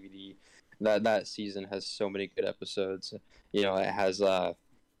one on DVD. That season has so many good episodes. It has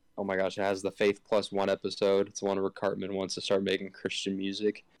oh my gosh, it has the Faith Plus One episode. It's the one where Cartman wants to start making Christian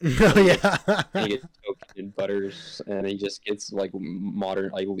music. Oh yeah. He gets soaked in butters, and he just gets like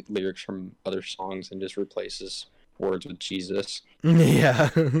modern lyrics from other songs and just replaces words with Jesus. Yeah.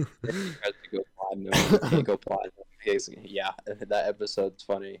 And he tries to go platinum. He can't go platinum. Yeah, that episode's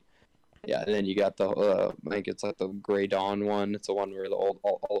funny. Yeah, and then you got the I think it's like the Grey Dawn one. It's the one where all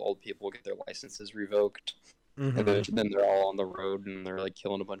old people get their licenses revoked. And then they're all on the road and they're like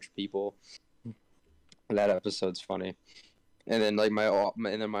killing a bunch of people. That episode's funny. And then like my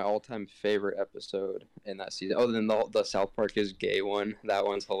all-time favorite episode in that season. Oh, then the South Park is Gay one. That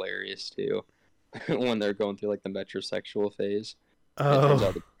one's hilarious too. When they're going through like the metrosexual phase. It turns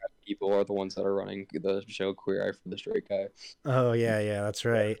out the people are the ones that are running the show Queer Eye for the Straight Guy. Oh yeah, that's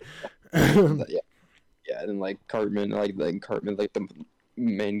right. Yeah, and like Cartman, like the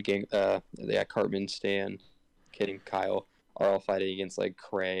main gang, Cartman, Stan, Kid, and Kyle are all fighting against like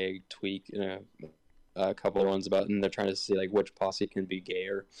Craig, Tweak, and a couple of ones and they're trying to see like which posse can be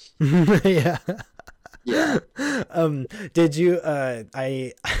gayer. Yeah. Yeah. Did you I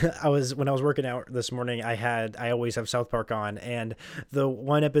was when I was working out this morning, I always have South Park on, and the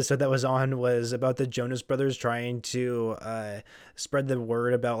one episode that was on was about the Jonas Brothers trying to spread the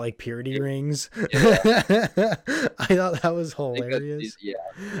word about like purity rings. Yeah. I thought that was hilarious.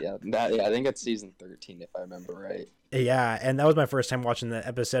 I think it's season 13 if I remember right. Yeah, and that was my first time watching the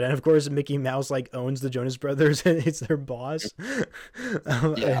episode, and of course Mickey Mouse like owns the Jonas Brothers and it's their boss.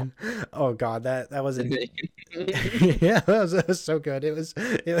 And, oh god, that was yeah, that was so good. It was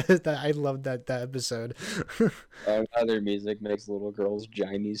that I loved that episode. Their music makes little girls'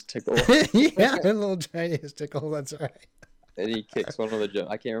 Chinese tickle. Yeah, little Chinese tickle. That's right. And he kicks one of the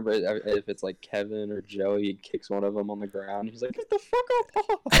I can't remember if it's like Kevin or Joey. He kicks one of them on the ground. He's like, "Get the fuck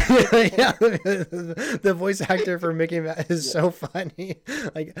up!" Yeah, the voice actor for Mickey Mouse is so funny.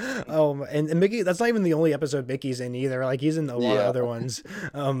 Like, and Mickey, that's not even the only episode Mickey's in either. Like, he's in a lot of Yeah, other ones.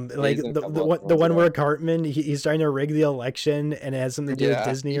 Like he's in a the couple one other the ones. one Yeah, where Cartman he's trying to rig the election and it has something to do with yeah,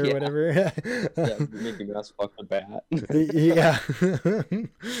 Disney or yeah, whatever. yeah. Mickey Mouse fucked the bat. Yeah. Yeah,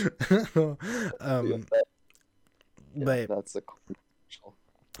 um, yeah, but that's a cool show.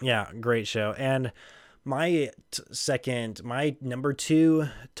 yeah, great show. And my number two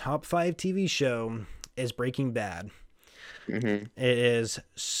top five TV show is Breaking Bad. Mm-hmm. It is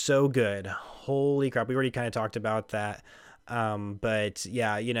so good. Holy crap. We already kind of talked about that. But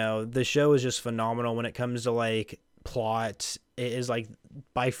yeah, the show is just phenomenal when it comes to like plot. It is like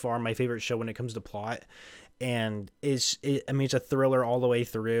by far my favorite show when it comes to plot. And it's a thriller all the way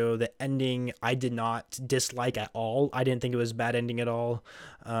through. The ending I did not dislike at all. I didn't think it was a bad ending at all,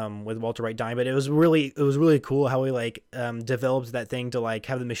 with Walter White dying, but it was really cool how he like developed that thing to like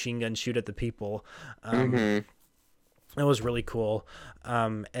have the machine gun shoot at the people. Mm-hmm. It was really cool.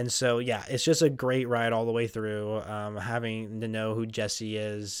 And so, yeah, it's just a great ride all the way through, having to know who Jesse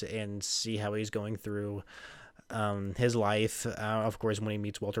is and see how he's going through his life. Of course, when he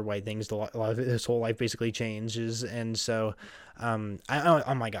meets Walter White, a lot of his whole life basically changes. And so, oh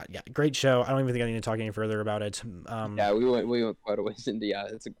my God, yeah, great show. I don't even think I need to talk any further about it. Yeah, we went quite a ways into. Yeah,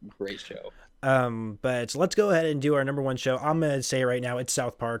 it's a great show. But let's go ahead and do our number one show. I'm going to say right now it's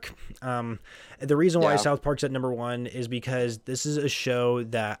South Park. The reason why Yeah. South Park's at number one is because this is a show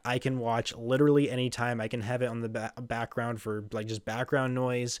that I can watch literally anytime. I can have it on the background for like just background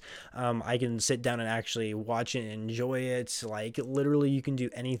noise. I can sit down and actually watch it and enjoy it. Like literally you can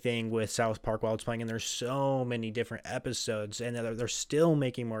do anything with South Park while it's playing, and there's so many different episodes, and they're still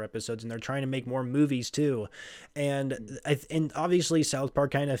making more episodes, and they're trying to make more movies too. And obviously South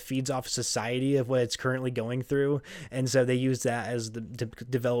Park kind of feeds off society of what it's currently going through, and so they use that as to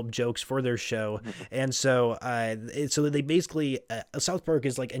develop jokes for their show. And so so they basically South Park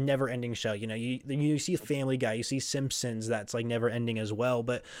is like a never-ending show. You see Family Guy, you see Simpsons, that's like never-ending as well,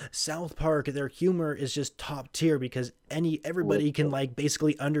 but South Park, their humor is just top tier because everybody can like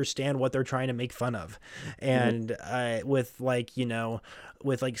basically understand what they're trying to make fun of. And with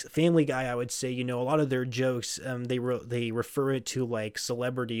Family Guy, I would say, a lot of their jokes, they refer it to like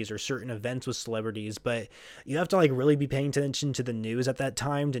celebrities or certain events with celebrities, but you have to like really be paying attention to the news at that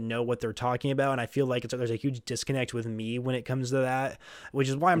time to know what they're talking about. And I feel like there's a huge disconnect with me when it comes to that, which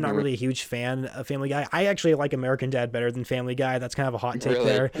is why I'm not really a huge fan of Family Guy. I actually like American Dad better than Family Guy. That's kind of a hot take Really?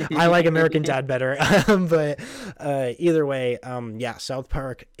 there. I like American Dad better. But either way, yeah, South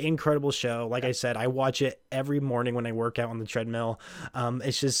Park, incredible show. Like I said, I watch it every morning when I work out on the treadmill.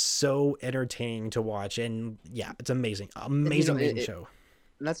 It's just so entertaining to watch, and yeah, it's amazing amazing show.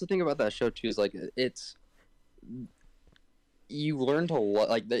 And that's the thing about that show too, is like you learn to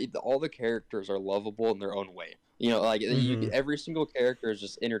like all the characters are lovable in their own way. Every single character is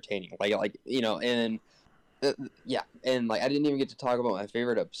just entertaining. And yeah, and like I didn't even get to talk about my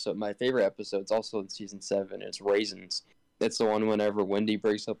favorite episode. My favorite episode's also in season 7. It's Raisins. It's the one whenever Wendy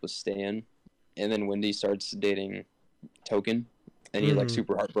breaks up with Stan, and then Wendy starts dating Token, and he's like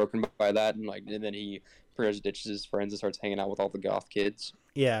super heartbroken by that, and then he pretty much ditches his friends and starts hanging out with all the goth kids.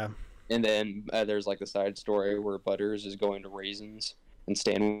 Yeah. And then there's like the side story where Butters is going to Raisins, and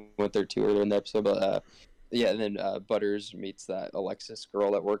Stan went there too earlier in the episode. But yeah, and then Butters meets that Alexis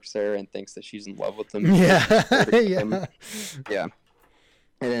girl that works there and thinks that she's in love with him. Yeah. Yeah.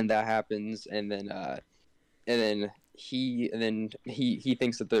 And then that happens, and then he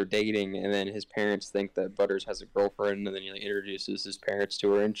thinks that they're dating, and then his parents think that Butters has a girlfriend, and then he like introduces his parents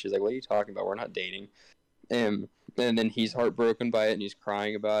to her, and she's like, "What are you talking about? We're not dating." And then he's heartbroken by it, and he's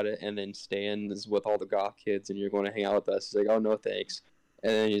crying about it, and then Stan is with all the goth kids, and you're going to hang out with us. He's like, "Oh, no, thanks."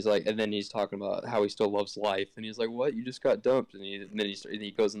 And then he's talking about how he still loves life, and he's like, "What? You just got dumped?" And then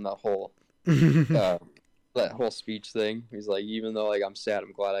he goes in that whole speech thing. He's like, "Even though like I'm sad,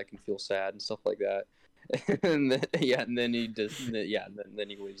 I'm glad I can feel sad," and stuff like that. And then he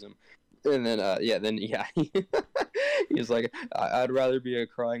leaves him. And then he's like, "I'd rather be a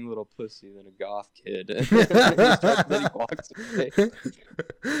crying little pussy than a goth kid." Then he walks away.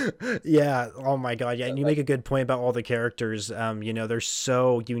 Yeah. Oh my God. Yeah. And you make a good point about all the characters. They're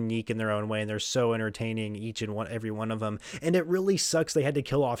so unique in their own way, and they're so entertaining, every one of them. And it really sucks they had to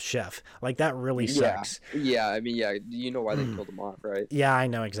kill off Chef. Like that really sucks. Yeah. I mean, yeah. You know why they killed him off, right? Yeah, I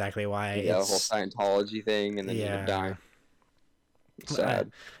know exactly why. Yeah, the whole Scientology thing, and then he ended up dying.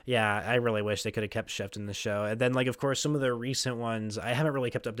 Sad. Yeah, I really wish they could have kept Shift in the show. And then, like, of course, some of their recent ones, I haven't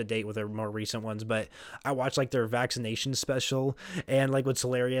really kept up to date with their more recent ones, but I watched like their vaccination special. And like, what's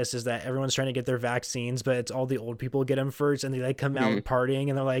hilarious is that everyone's trying to get their vaccines, but it's all the old people get them first, and they like come out Mm-hmm. partying,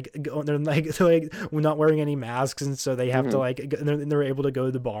 and they're like not wearing any masks, and so they have to Mm-hmm. like, they're able to go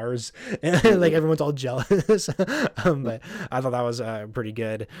to the bars, and like everyone's all jealous. But I thought that was pretty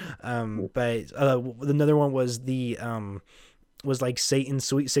good. But another one was the was like Satan's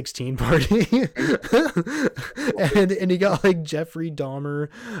Sweet 16 party. And he got like Jeffrey Dahmer,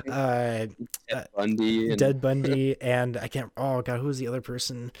 uh, uh Bundy and Ted Bundy, and I can't, oh god, who was the other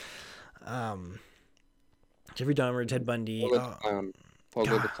person? um Jeffrey Dahmer, Ted Bundy, Pogo the Clown. Pogo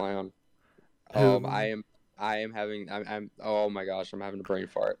the god, Clown. who, I am having. I'm. Oh my gosh, I'm having a brain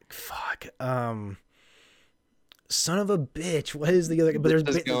fart. fuck, son of a bitch, what is the other, but there's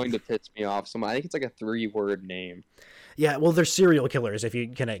This is going to piss me off. So I think it's like a 3-word name. yeah, well, they're serial killers if you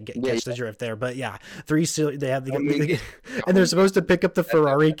kind of Yeah, catch the drift there. But yeah, they have I mean, and they're supposed to pick up the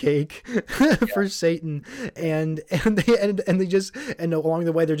Ferrari cake for yeah. Satan, and they just, and along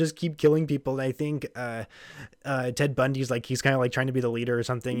the way they just keep killing people. And I think Ted Bundy's like, he's kind of like trying to be the leader or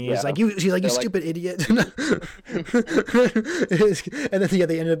something. He's Yeah. like, you They're like, stupid idiot. And then yeah,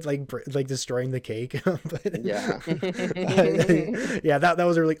 they ended up like destroying the cake. But yeah. yeah, that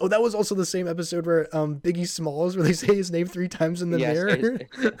was really, oh, that was also the same episode where Biggie Smalls, where they say his name 3 times in the Yes, mirror,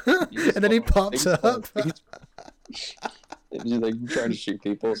 you and then he spawn. pops Big up. spawn. He's like trying to shoot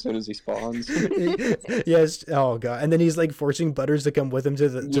people as soon as he spawns. Yes, oh god, and then he's like forcing Butters to come with him to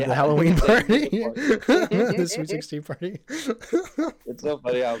the Yeah. Halloween party, The the Sweet 16 party. It's so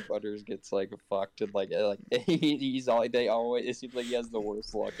funny how Butters gets like fucked and like he's all they always, it seems like he has the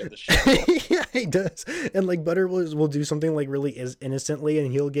worst luck at the show. Yeah, he does. And like Butter will do something like really innocently,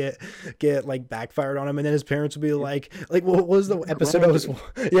 and he'll get like backfired on him, and then his parents will be like what was the episode I was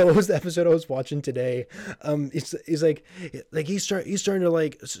yeah, what was the episode I was watching today? He's like he's starting to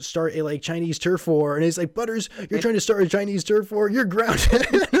like start a like Chinese turf war, and he's like, Butters, you're trying to start a Chinese turf war, you're grounded.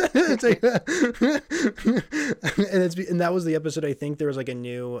 It's like, and that was the episode. I think there was like a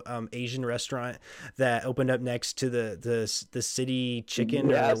new Asian restaurant that opened up next to the city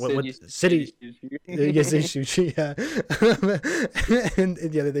chicken, Yeah, or what City city. Sushi. Yes, they sushi, yeah. And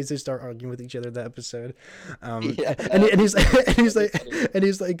yeah, they start arguing with each other in that episode. Yeah, And he's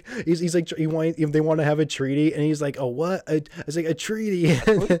like, they want to have a treaty, and he's like, oh, what? It's like a treaty,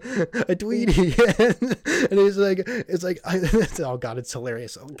 a tweety, and it's like, oh god, it's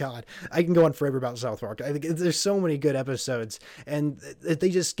hilarious. Oh god, I can go on forever about South Park. I think there's so many good episodes, and they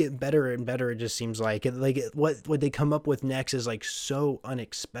just get better and better. It just seems like, and like what they come up with next is like so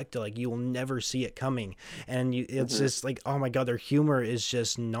unexpected. Like you will never see it coming, and it's just like, oh my god, their humor is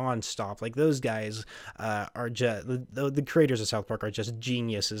just nonstop. Like those guys are just the creators of South Park are just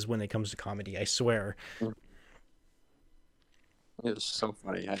geniuses when it comes to comedy. I swear. It was so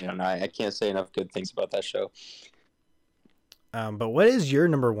funny. I don't know. I can't say enough good things about that show. But what is your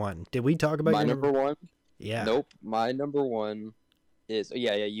number one? Did we talk about My your number one? Yeah. Nope. My number one is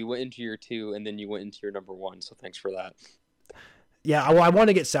yeah. You went into your 2 and then you went into your number 1. So thanks for that. Yeah, well, I want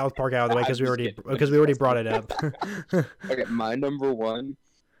to get South Park out of the way I'm because we just already kidding. brought it up. Okay, my number 1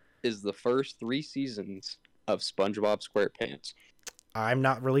 is the first 3 seasons of SpongeBob SquarePants. I'm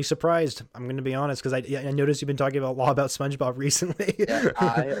not really surprised. I'm going to be honest, because I noticed you've been talking a lot about SpongeBob recently. Yeah,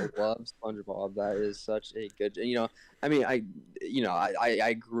 I love SpongeBob. That is such a good. I mean, I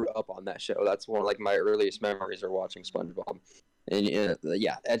grew up on that show. That's one of like my earliest memories are watching SpongeBob. And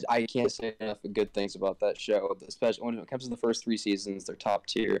yeah, I can't say enough good things about that show. Especially when it comes to the first 3 seasons, they're top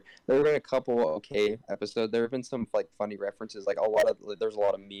tier. There have been a couple okay episodes. There have been some like funny references. Like there's a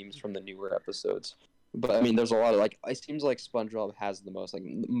lot of memes from the newer episodes. But I mean, there's a lot of like. It seems like SpongeBob has the most. Like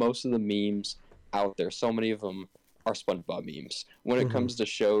most of the memes out there, so many of them are SpongeBob memes. When it comes to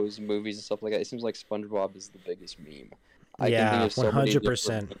shows, movies, and stuff like that, it seems like SpongeBob is the biggest meme. I can think of so many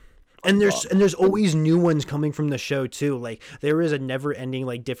 100%. And there's always new ones coming from the show too. Like there is a never ending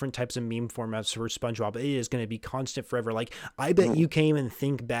like different types of meme formats for SpongeBob. It is going to be constant forever. Like I bet you can't even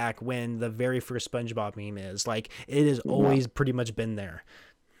think back when the very first SpongeBob meme is. Like it has always pretty much been there.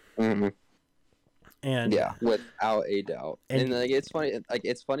 Mm-hmm. And yeah, without a doubt. And like it's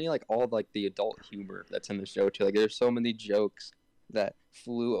funny like all like the adult humor that's in the show too. Like there's so many jokes that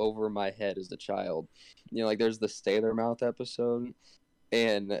flew over my head as a child. Like there's the Stay Their Mouth episode,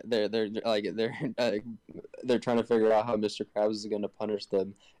 and they're trying to figure out how Mr. Krabs is going to punish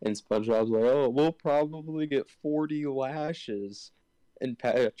them, and SpongeBob's like, "Oh, we'll probably get 40 lashes." And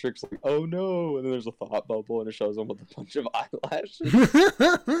Patrick's like, "Oh no!" And then there's a thought bubble, and it shows them with a bunch of eyelashes.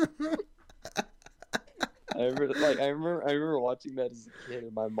 I remember watching that as a kid,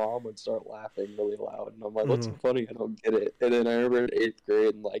 and my mom would start laughing really loud, and I'm like, "What's Mhm. so funny? I don't get it." And then I remember in 8th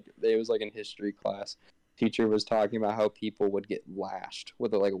grade, and like it was like in history class, teacher was talking about how people would get lashed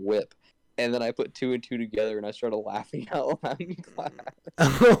with a whip, and then I put two and two together, and I started laughing out loud in class.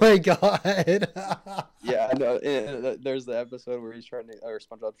 Oh my god. Yeah, I know. There's the episode where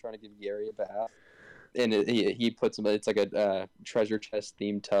SpongeBob's trying to give Gary a bath, and he puts him. It's like a treasure chest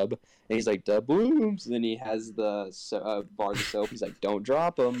themed tub, and he's like "Doublooms," and then he has the bars of soap. He's like, "Don't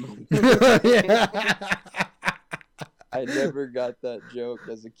drop them." Yeah. I never got that joke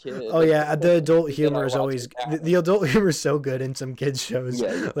as a kid. Oh yeah, the adult Then I humor is watch always it now. the adult humor is so good in some kids shows.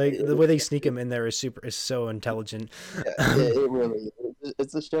 Yeah, Like the way they sneak him in there is so intelligent. yeah, it really is.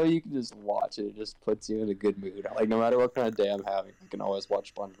 It's a show you can just watch and it just puts you in a good mood. Like no matter what kind of day I'm having, I can always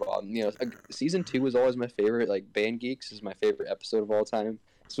watch SpongeBob. And, season 2 was always my favorite. Like Band Geeks is my favorite episode of all time.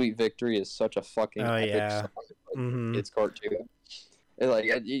 Sweet Victory is such a fucking Oh epic yeah. song. Hmm. It's cartoon. And,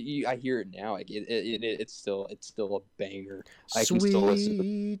 I hear it now. Like it's still a banger. I can still listen to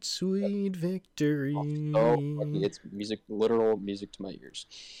Sweet, sweet victory. it. So fucking, it's music, literal music to my ears.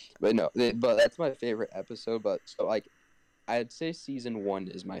 But no, but that's my favorite episode. But so I'd say season 1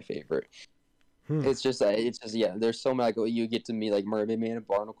 is my favorite. It's just yeah. There's so many you get to meet like Mermaid Man and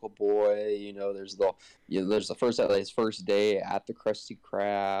Barnacle Boy. There's the his first day at the Krusty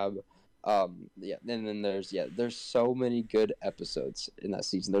Krab. Yeah. And then there's so many good episodes in that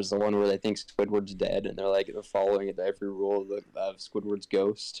season. There's the one where they think Squidward's dead and they're following every rule of Squidward's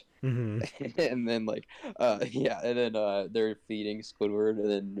ghost. Mm-hmm. And then they're feeding Squidward, and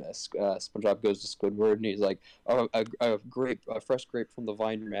then SpongeBob goes to Squidward, and he's like, "Oh, a fresh grape from the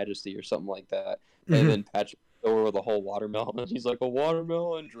vine, Your Majesty," or something like that. Mm-hmm. And then Patrick goes over with a whole watermelon, and he's like, "A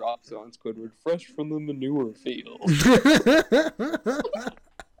watermelon," drops it on Squidward, fresh from the manure field.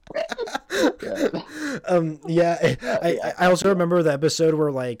 Yeah, I also remember the episode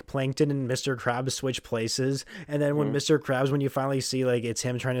where like Plankton and Mr. Krabs switch places, and then when Mr. Krabs, when you finally see like it's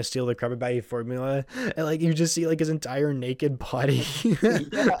him trying to steal the Krabby Patty formula, and like you just see like his entire naked body.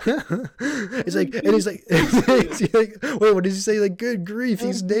 It's like, and he's like, wait, what did he say? Like, good grief,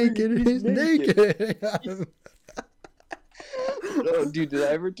 he's naked. He's naked. Oh, dude, did I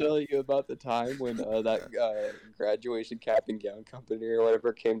ever tell you about the time when that graduation cap and gown company or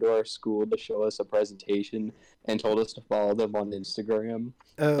whatever came to our school to show us a presentation and told us to follow them on Instagram?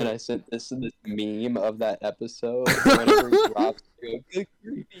 And I sent this meme of that episode. Whenever he drops, good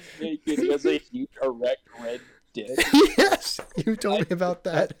grief, he's naked. He has a huge erect red dick. Yes, you told me about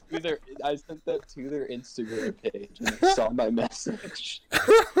that. I sent that to their Instagram page and they saw my message.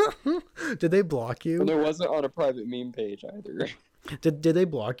 Did they block you? And it wasn't on a private meme page either. Did they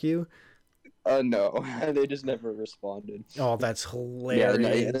block you? No, they just never responded. Oh, that's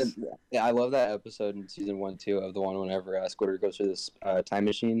hilarious. Yeah, I love that episode in season 1 too of the one whenever Squidward goes through this time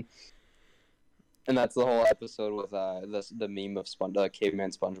machine. And that's the whole episode with the meme of caveman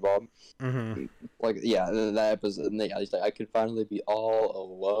SpongeBob. Mm-hmm. That episode. He's like, I could finally be all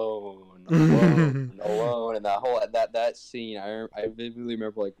alone, alone, and that scene. I vividly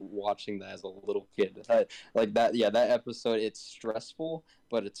remember watching that as a little kid. That episode. It's stressful,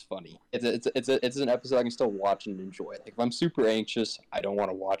 but it's funny. It's an episode I can still watch and enjoy. Like if I'm super anxious, I don't want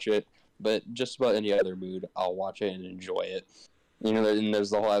to watch it. But just about any other mood, I'll watch it and enjoy it. And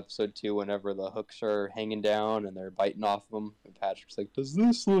there's the whole episode too, whenever the hooks are hanging down and they're biting off them, and Patrick's like, "Does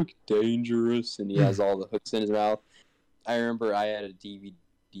this look dangerous?" And he has all the hooks in his mouth. I remember I had a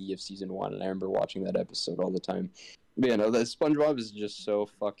DVD of season 1, and I remember watching that episode all the time. But the SpongeBob is just so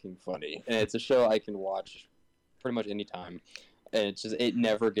fucking funny, and it's a show I can watch pretty much any time. And it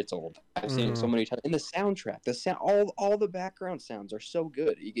never gets old. I've seen it so many times. And the soundtrack, all the background sounds are so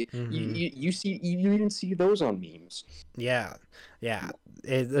good. You even see those on memes. Yeah.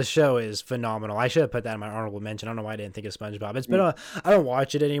 The show is phenomenal. I should have put that in my honorable mention. I don't know why I didn't think of SpongeBob. It's been I don't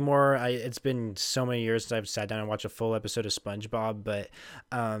watch it anymore. It's been so many years since I've sat down and watched a full episode of SpongeBob. But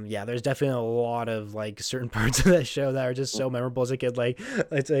there's definitely a lot of certain parts of that show that are just so memorable as a kid.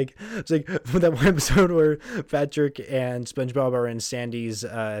 It's like that one episode where Patrick and SpongeBob are in Sandy's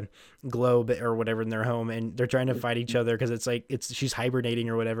globe or whatever in their home, and they're trying to fight each other because she's hibernating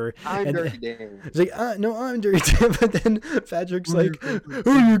or whatever. I'm Dirty Dan. It's like, no, I'm Dirty Dan. But then Patrick's like,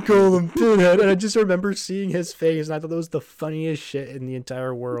 who you call him, Pinhead? And I just remember seeing his face, and I thought that was the funniest shit in the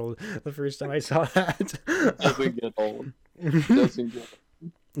entire world the first time I saw that. Doesn't get old. Doesn't get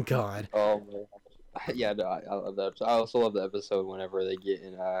old. God. Oh man. Yeah, no, I love that episode. I also love the episode whenever they get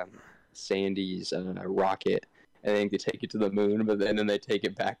in Sandy's rocket. And then they take it to the moon, but then they take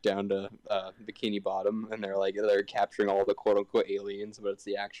it back down to Bikini Bottom, and they're capturing all the quote unquote aliens, but it's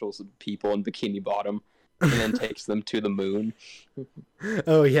the actual people in Bikini Bottom. and then takes them to the moon.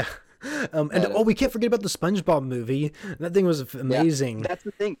 Oh yeah. And That we can't forget about the SpongeBob movie. That thing was Yeah, amazing. that's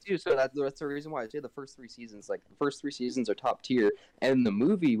the thing too. So that's the reason why I say the first 3 seasons, like the first 3 seasons, are top tier, and the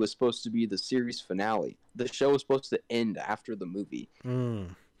movie was supposed to be the series finale. The show was supposed to end after the movie,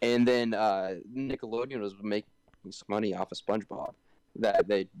 Mm. and then Nickelodeon was making some money off of SpongeBob that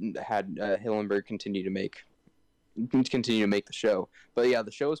they had Hillenburg continue to make the show. But yeah,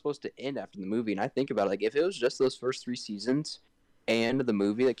 the show was supposed to end after the movie, and I think about it, like if it was just those first 3 seasons and the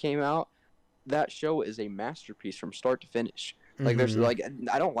movie that came out, that show is a masterpiece from start to finish. Like there's Mm-hmm. like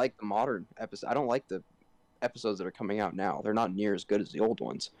I don't like the modern episodes. I don't like the episodes that are coming out now. They're not near as good as the old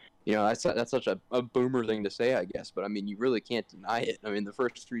ones. You know, that's such a boomer thing to say, I guess. But I mean, you really can't deny it. I mean, the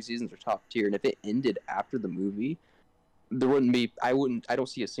first 3 seasons are top tier, and if it ended after the movie, there wouldn't be. I don't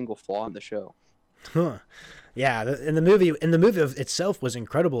see a single flaw in the show. Huh. Yeah, and the movie of itself was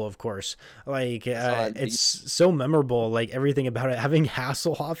incredible. Of course, like So it's so memorable. Like everything about it, having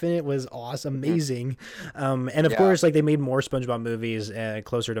Hasselhoff in it was awesome, amazing. And of yeah, course, like they made more SpongeBob movies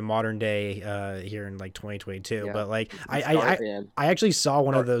closer to modern day here in like 2022. yeah. But like Star and I actually saw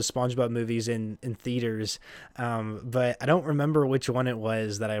one of Star, those SpongeBob movies in theaters, but I don't remember which one it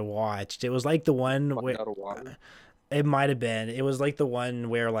was that I watched. It was like the one Sponge where Out of Water. it might have been. It was like the one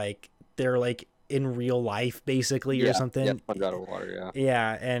where like they're like in real life basically or Yeah, yeah, something. Sponge Out of Water. Yeah,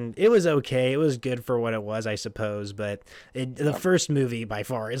 Yeah, and it was okay. It was good for what it was, I suppose, but the yeah, first movie by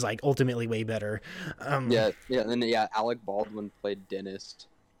far is like ultimately way better. Um yeah, yeah. And then yeah, Alec Baldwin played Dennis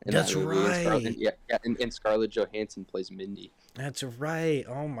in that that's movie, and right. and Scarlett Johansson plays Mindy. That's right.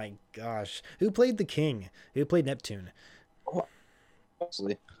 Oh my gosh. Who played the king? Who played Neptune? Oh,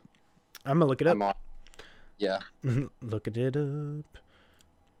 honestly, I'm gonna look it up. I'm on. Yeah, Look it up.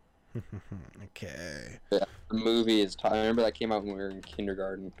 Okay. yeah. The movie is. I remember that came out when we were in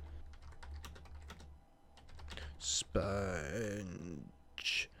kindergarten. Sponge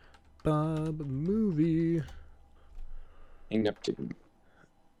Bob movie. King Neptune.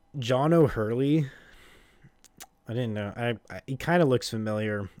 John O'Hurley. I didn't know. He kind of looks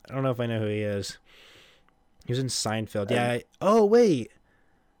familiar. I don't know if I know who he is. He was in Seinfeld. And Yeah. Oh wait.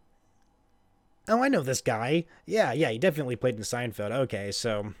 Oh, I know this guy. Yeah, yeah. He definitely played in Seinfeld. Okay,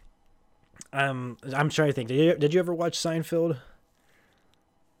 so I'm trying to think. Did you ever watch Seinfeld?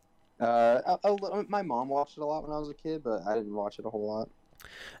 my mom watched it a lot when I was a kid, but I didn't watch it a whole lot.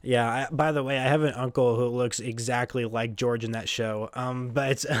 Yeah. By the way, I have an uncle who looks exactly like George in that show.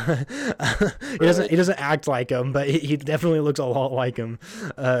 But Really? he doesn't act like him, but he definitely looks a lot like him.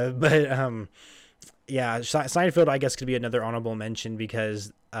 But yeah, Seinfeld, I guess, could be another honorable mention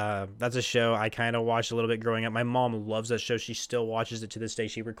because that's a show I kind of watched a little bit growing up. My mom loves that show. She still watches it to this day.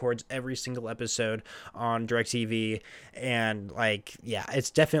 She records every single episode on DirecTV. And, like, yeah, it's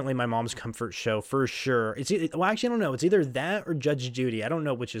definitely my mom's comfort show for sure. Well, actually, I don't know. It's either that or Judge Judy. I don't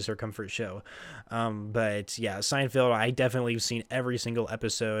know which is her comfort show. But, yeah, Seinfeld, I definitely have seen every single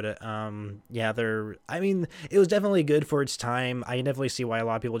episode. Yeah, I mean, it was definitely good for its time. I can definitely see why a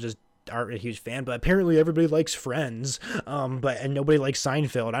lot of people just aren't a huge fan, but apparently everybody likes Friends, and nobody likes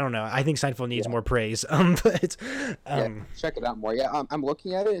Seinfeld. I don't know. I think Seinfeld needs Yeah, more praise. But yeah. Check it out more. Yeah, I'm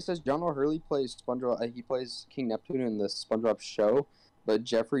looking at it. It says John O'Hurley plays SpongeBob. He plays King Neptune in the SpongeBob show, but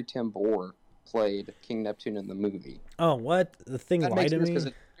Jeffrey Tambor played King Neptune in the movie. oh, what the thing That lied makes to sense because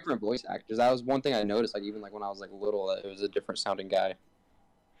me? it's different voice actors. That was one thing I noticed. Like even like when I was like little, that it was a different sounding guy.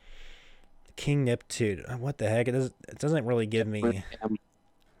 King Neptune. What the heck? It doesn't really give Jeffrey me. Tam-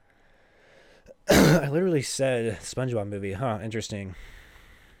 I literally said SpongeBob movie. Huh? Interesting.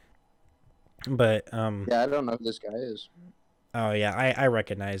 But Yeah, I don't know who this guy is. oh yeah, I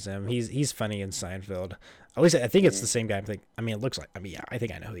recognize him. He's funny in Seinfeld. At least I think it's the Mm, same guy. I mean, it looks like. I mean, yeah, I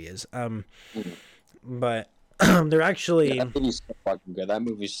think I know who he is. mm. But they're Yeah, actually. that movie's so fucking good. That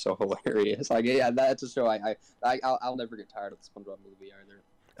movie's so hilarious. Like, yeah, that's a show I'll never get tired of the SpongeBob movie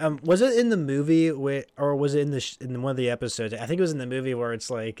either. Was it in the movie or was it in in one of the episodes? I think it was in the movie where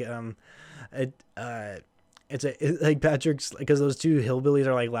it's like, it, like Patrick's because those two hillbillies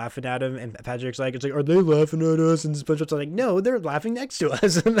are like laughing at him, and Patrick's like, it's like, are they laughing at us? And SpongeBob's like, no, they're laughing next to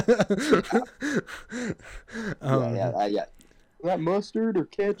us. Yeah, yeah, um, yeah. That mustard or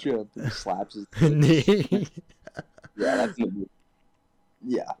ketchup? He slaps his lips. mhm, Yeah, that's the movie.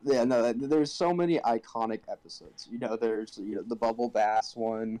 Yeah, yeah. No, there's so many iconic episodes. You know, there's the Bubble Bass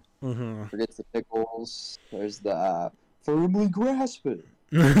one. Forgets the pickles. There's the firmly grasp it.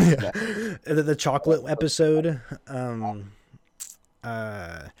 yeah. Yeah, The chocolate that's episode. uh,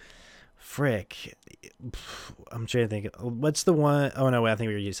 Uh, Frick. I'm trying to think. What's the one? Oh no, wait, I think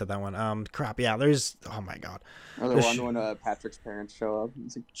we already said that one. Crap. Yeah, there's. Oh my god. Or the The one when Patrick's parents show up.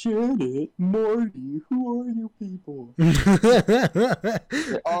 It's like, Janet, Marty, who are you people? Like,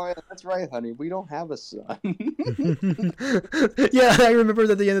 oh, yeah, that's right, honey. We don't have a son. Yeah, I remember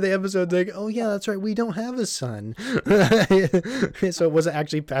at the end of the episode, like, oh yeah, that's right, we don't have a son. So it wasn't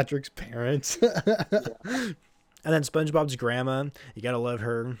actually Patrick's parents. Yeah. And then SpongeBob's grandma, you gotta love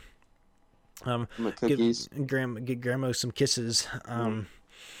her. My cookies. Get grandma some kisses.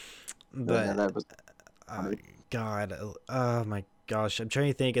 But Yeah, that was God, oh my gosh, I'm trying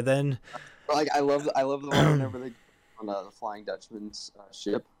to think. And then, like, I love the one whenever they go on the Flying Dutchman's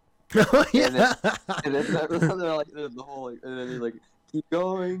ship. oh yeah, And then they're like the whole like, and then they're like, keep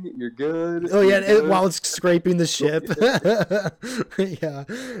going, you're good. oh you're yeah, good. while it's scraping the ship. Yeah,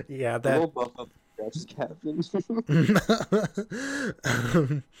 The whole that. buff up Dutch captain.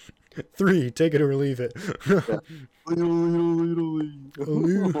 3, take it or leave it.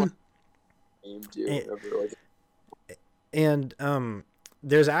 Aim to like, And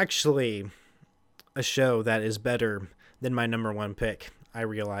there's actually a show that is better than my number 1 pick. I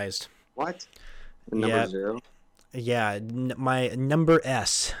realized. what? Number 0. Yeah, my number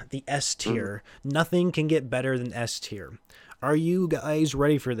S, the S tier. Nothing can get better than S tier. Are you guys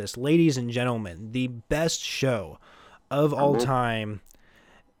ready for this? Ladies and gentlemen, the best show of all time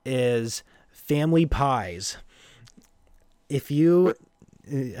is Family Pies. If you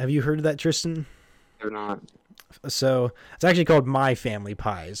have you heard of that, Tristan? They're not. So it's actually called My Family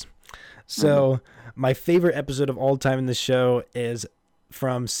Pies. So my favorite episode of all time in the show is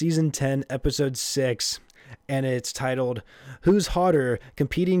from season 10, episode 6, and it's titled "Who's Hotter?"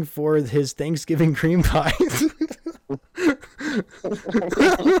 Competing for his Thanksgiving cream pie.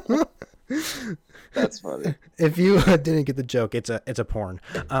 That's funny. If you didn't get the joke, it's a porn.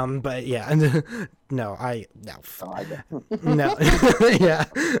 But yeah, no, I get no, yeah,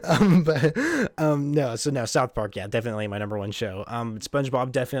 no. So no, South Park, yeah, definitely my number 1 show.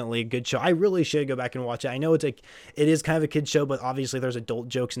 SpongeBob, definitely a good show. I really should go back and watch it. I know it is kind of a kid show, but obviously there's adult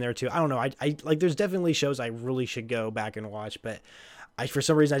jokes in there too. I don't know. I like. There's definitely shows I really should go back and watch, but for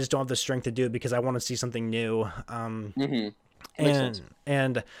some reason I just don't have the strength to do it because I want to see something new.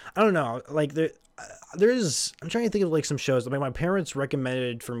 And I don't know, like there's I'm trying to think of like some shows. I mean, my parents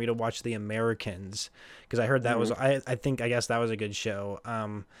recommended for me to watch The Americans because I heard that was I guess that was a good show.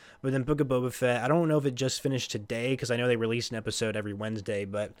 But then Book of Boba Fett, I don't know if it just finished today because I know they release an episode every Wednesday,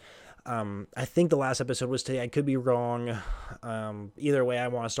 but I think the last episode was today. I could be wrong. Either way, I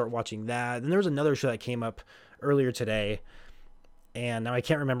want to start watching that. Then there was another show that came up earlier today, and now I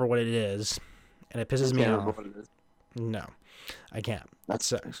can't remember what it is, and it pisses me off. No, I can't. That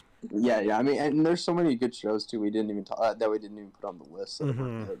sucks. Yeah. I mean, and there's so many good shows too. We didn't even put on the list. I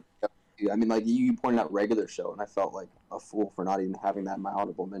mean, like you pointed out regular show, and I felt like a fool for not even having that in my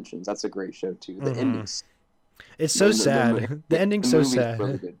honorable mentions. That's a great show too. The endings. It's so sad. The ending's so sad.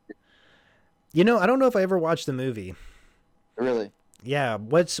 Really good. You know, I don't know if I ever watched the movie. Really? Yeah.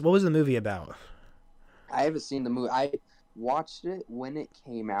 What was the movie about? I haven't seen the movie. I watched it when it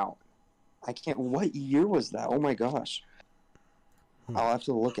came out. I can't. What year was that? Oh my gosh. I'll have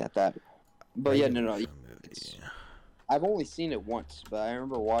to look at that. But yeah, no. I've only seen it once, but I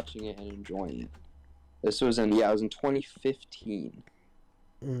remember watching it and enjoying it. This was in 2015.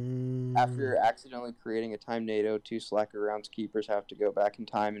 After accidentally creating a time NATO, 2 slacker groundskeepers have to go back in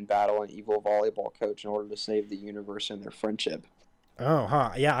time and battle an evil volleyball coach in order to save the universe and their friendship. Oh,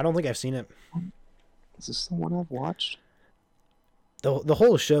 huh. Yeah, I don't think I've seen it. Is this the one I've watched? The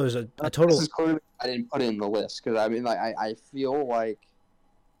whole show is a total. This is clearly, I didn't put it in the list because I mean, like, I feel like,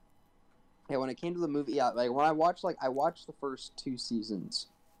 yeah, when it came to the movie, yeah, like when I watched the first 2 seasons,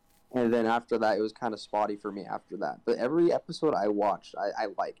 and then after that, it was kind of spotty for me after that. But every episode I watched, I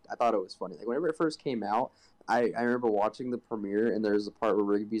liked. I thought it was funny. Like whenever it first came out, I remember watching the premiere, and there's a part where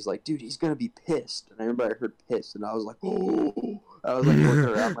Rigby's like, "Dude, he's gonna be pissed." And I remember I heard "pissed," and I was like, "Oh!" I was like looking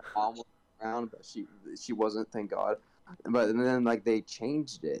around, my mom was around, but she wasn't. Thank God. But then, like, they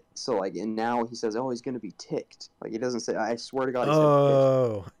changed it. So, like, and now he says, "Oh, he's gonna be ticked." Like, he doesn't say. I swear to God.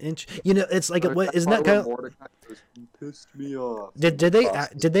 He said you know, it's like what isn't that kind of? Mordecai goes, "He pissed me off." Did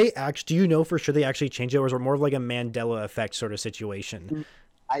they act? Do you know for sure they actually changed it, or was it more of like a Mandela effect sort of situation?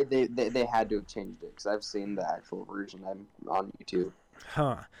 They had to have changed it because I've seen the actual version. I'm on YouTube.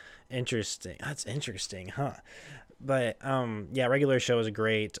 Huh. Interesting. That's interesting. Huh. But yeah, regular show is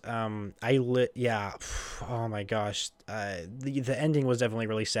great. Yeah. Oh my gosh. The ending was definitely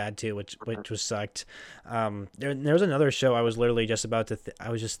really sad too, which was sucked. There was another show I was literally just about to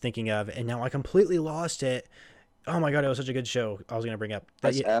I was just thinking of, and now I completely lost it. Oh my god, it was such a good show. I was gonna bring up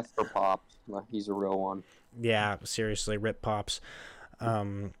that. Nice F for Pop. He's a real one. Yeah, seriously, rip Pops.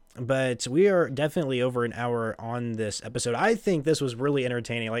 But we are definitely over an hour on this episode. I think this was really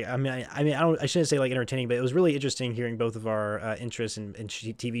entertaining. Like, I shouldn't say like entertaining, but it was really interesting hearing both of our interests in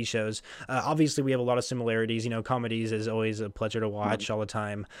TV shows. Obviously, we have a lot of similarities. You know, comedies is always a pleasure to watch all the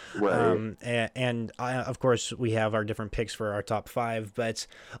time. Right. Of course, we have our different picks for our top five. But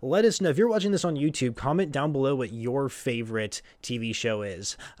let us know if you're watching this on YouTube. Comment down below what your favorite TV show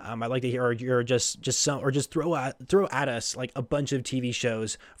is. I'd like to hear, or you're just some, or just throw at us like a bunch of TV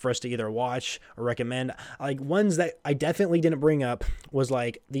shows for us to either watch or recommend. Like ones that I definitely didn't bring up was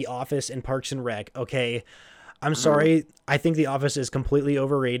like The Office and Parks and Rec. Okay, I'm sorry. I think The Office is completely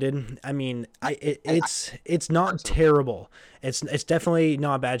overrated. I mean, it's not terrible. It's definitely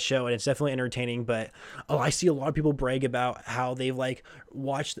not a bad show, and it's definitely entertaining. But I see a lot of people brag about how they've like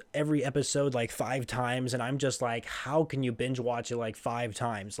watched every episode like 5 times, and I'm just like, how can you binge watch it like 5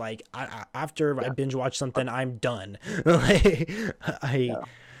 times? Like after I binge watch something, I'm done. Like, I. Yeah.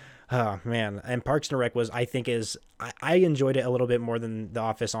 Oh man, and Parks and Rec was I enjoyed it a little bit more than The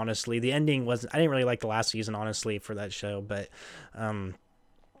Office. Honestly, the ending was I didn't really like the last season honestly for that show, but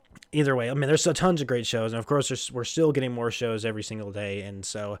either way, I mean there's tons of great shows, and of course we're still getting more shows every single day, and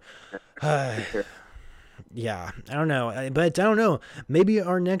so yeah, I don't know, but I don't know. Maybe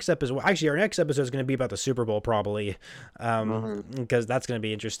our next episode, well, actually our next episode is going to be about the Super Bowl probably, because that's going to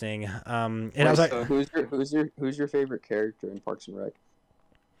be interesting. And I was like, so who's your favorite character in Parks and Rec?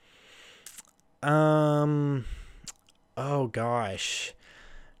 um. Oh gosh.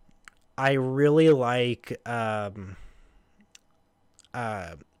 I really like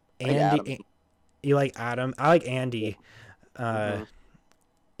Like Adam. Andy. You like Adam? I like Andy. Mm-hmm.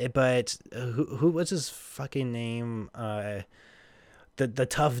 But who what's his fucking name? The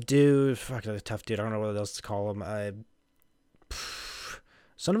tough dude. Fuck the tough dude. I don't know what else to call him.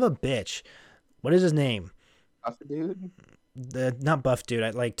 Son of a bitch. What is his name? Tough dude. The not buff dude.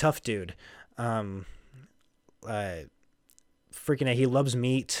 I like tough dude. Um. Uh. Freaking he loves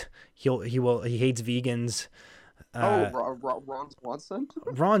meat. He hates vegans. Ron Swanson.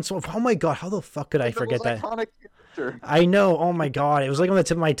 Ron Swan. Oh my god, how the fuck could I The most forget that? iconic character. I know. Oh my god, it was like on the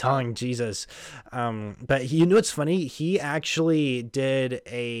tip of my tongue. Jesus. But you know what's funny? He actually did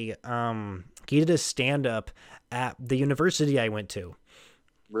a stand up at the university I went to.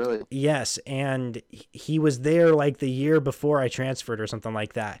 Really? Yes, and he was there like the year before I transferred or something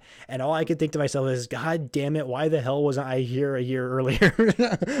like that. And all I could think to myself is, God damn it, why the hell wasn't I here a year earlier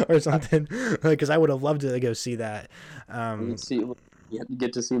or something? Because I would have loved to go see that. You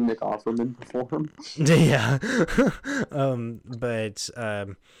get to see Nick Offerman perform. Yeah.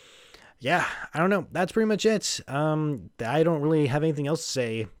 Yeah, I don't know. That's pretty much it. I don't really have anything else to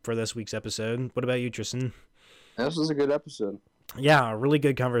say for this week's episode. What about you, Tristan? This was a good episode. Yeah, a really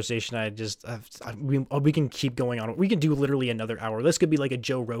good conversation. We can keep going on. We can do literally another hour. This could be like a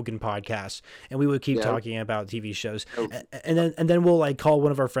Joe Rogan podcast, and we would keep talking about TV shows, and then we'll like call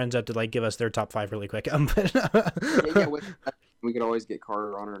one of our friends up to like give us their top 5 really quick. We could always get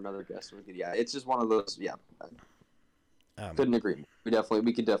Carter on or another guest. It's just one of those. Yeah, couldn't agree. I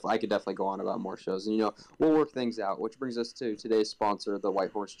could definitely go on about more shows, and we'll work things out. Which brings us to today's sponsor, the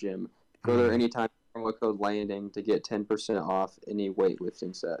White Horse Gym. Go there anytime. Promo code landing to get 10% off any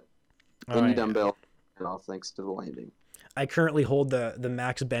weightlifting set. Any dumbbell off thanks to the landing. I currently hold the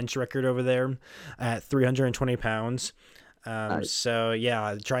max bench record over there at 320 pounds. Nice. So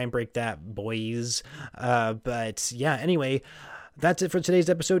yeah, try and break that, boys. But yeah, anyway, that's it for today's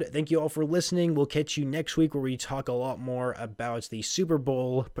episode. Thank you all for listening. We'll catch you next week where we talk a lot more about the Super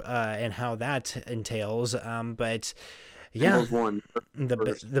Bowl and how that entails. But yeah, Bengals won. The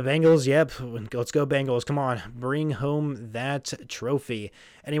Bengals, yep. Let's go Bengals. Come on, bring home that trophy.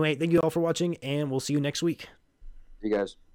 Anyway, thank you all for watching, and we'll see you next week. You guys.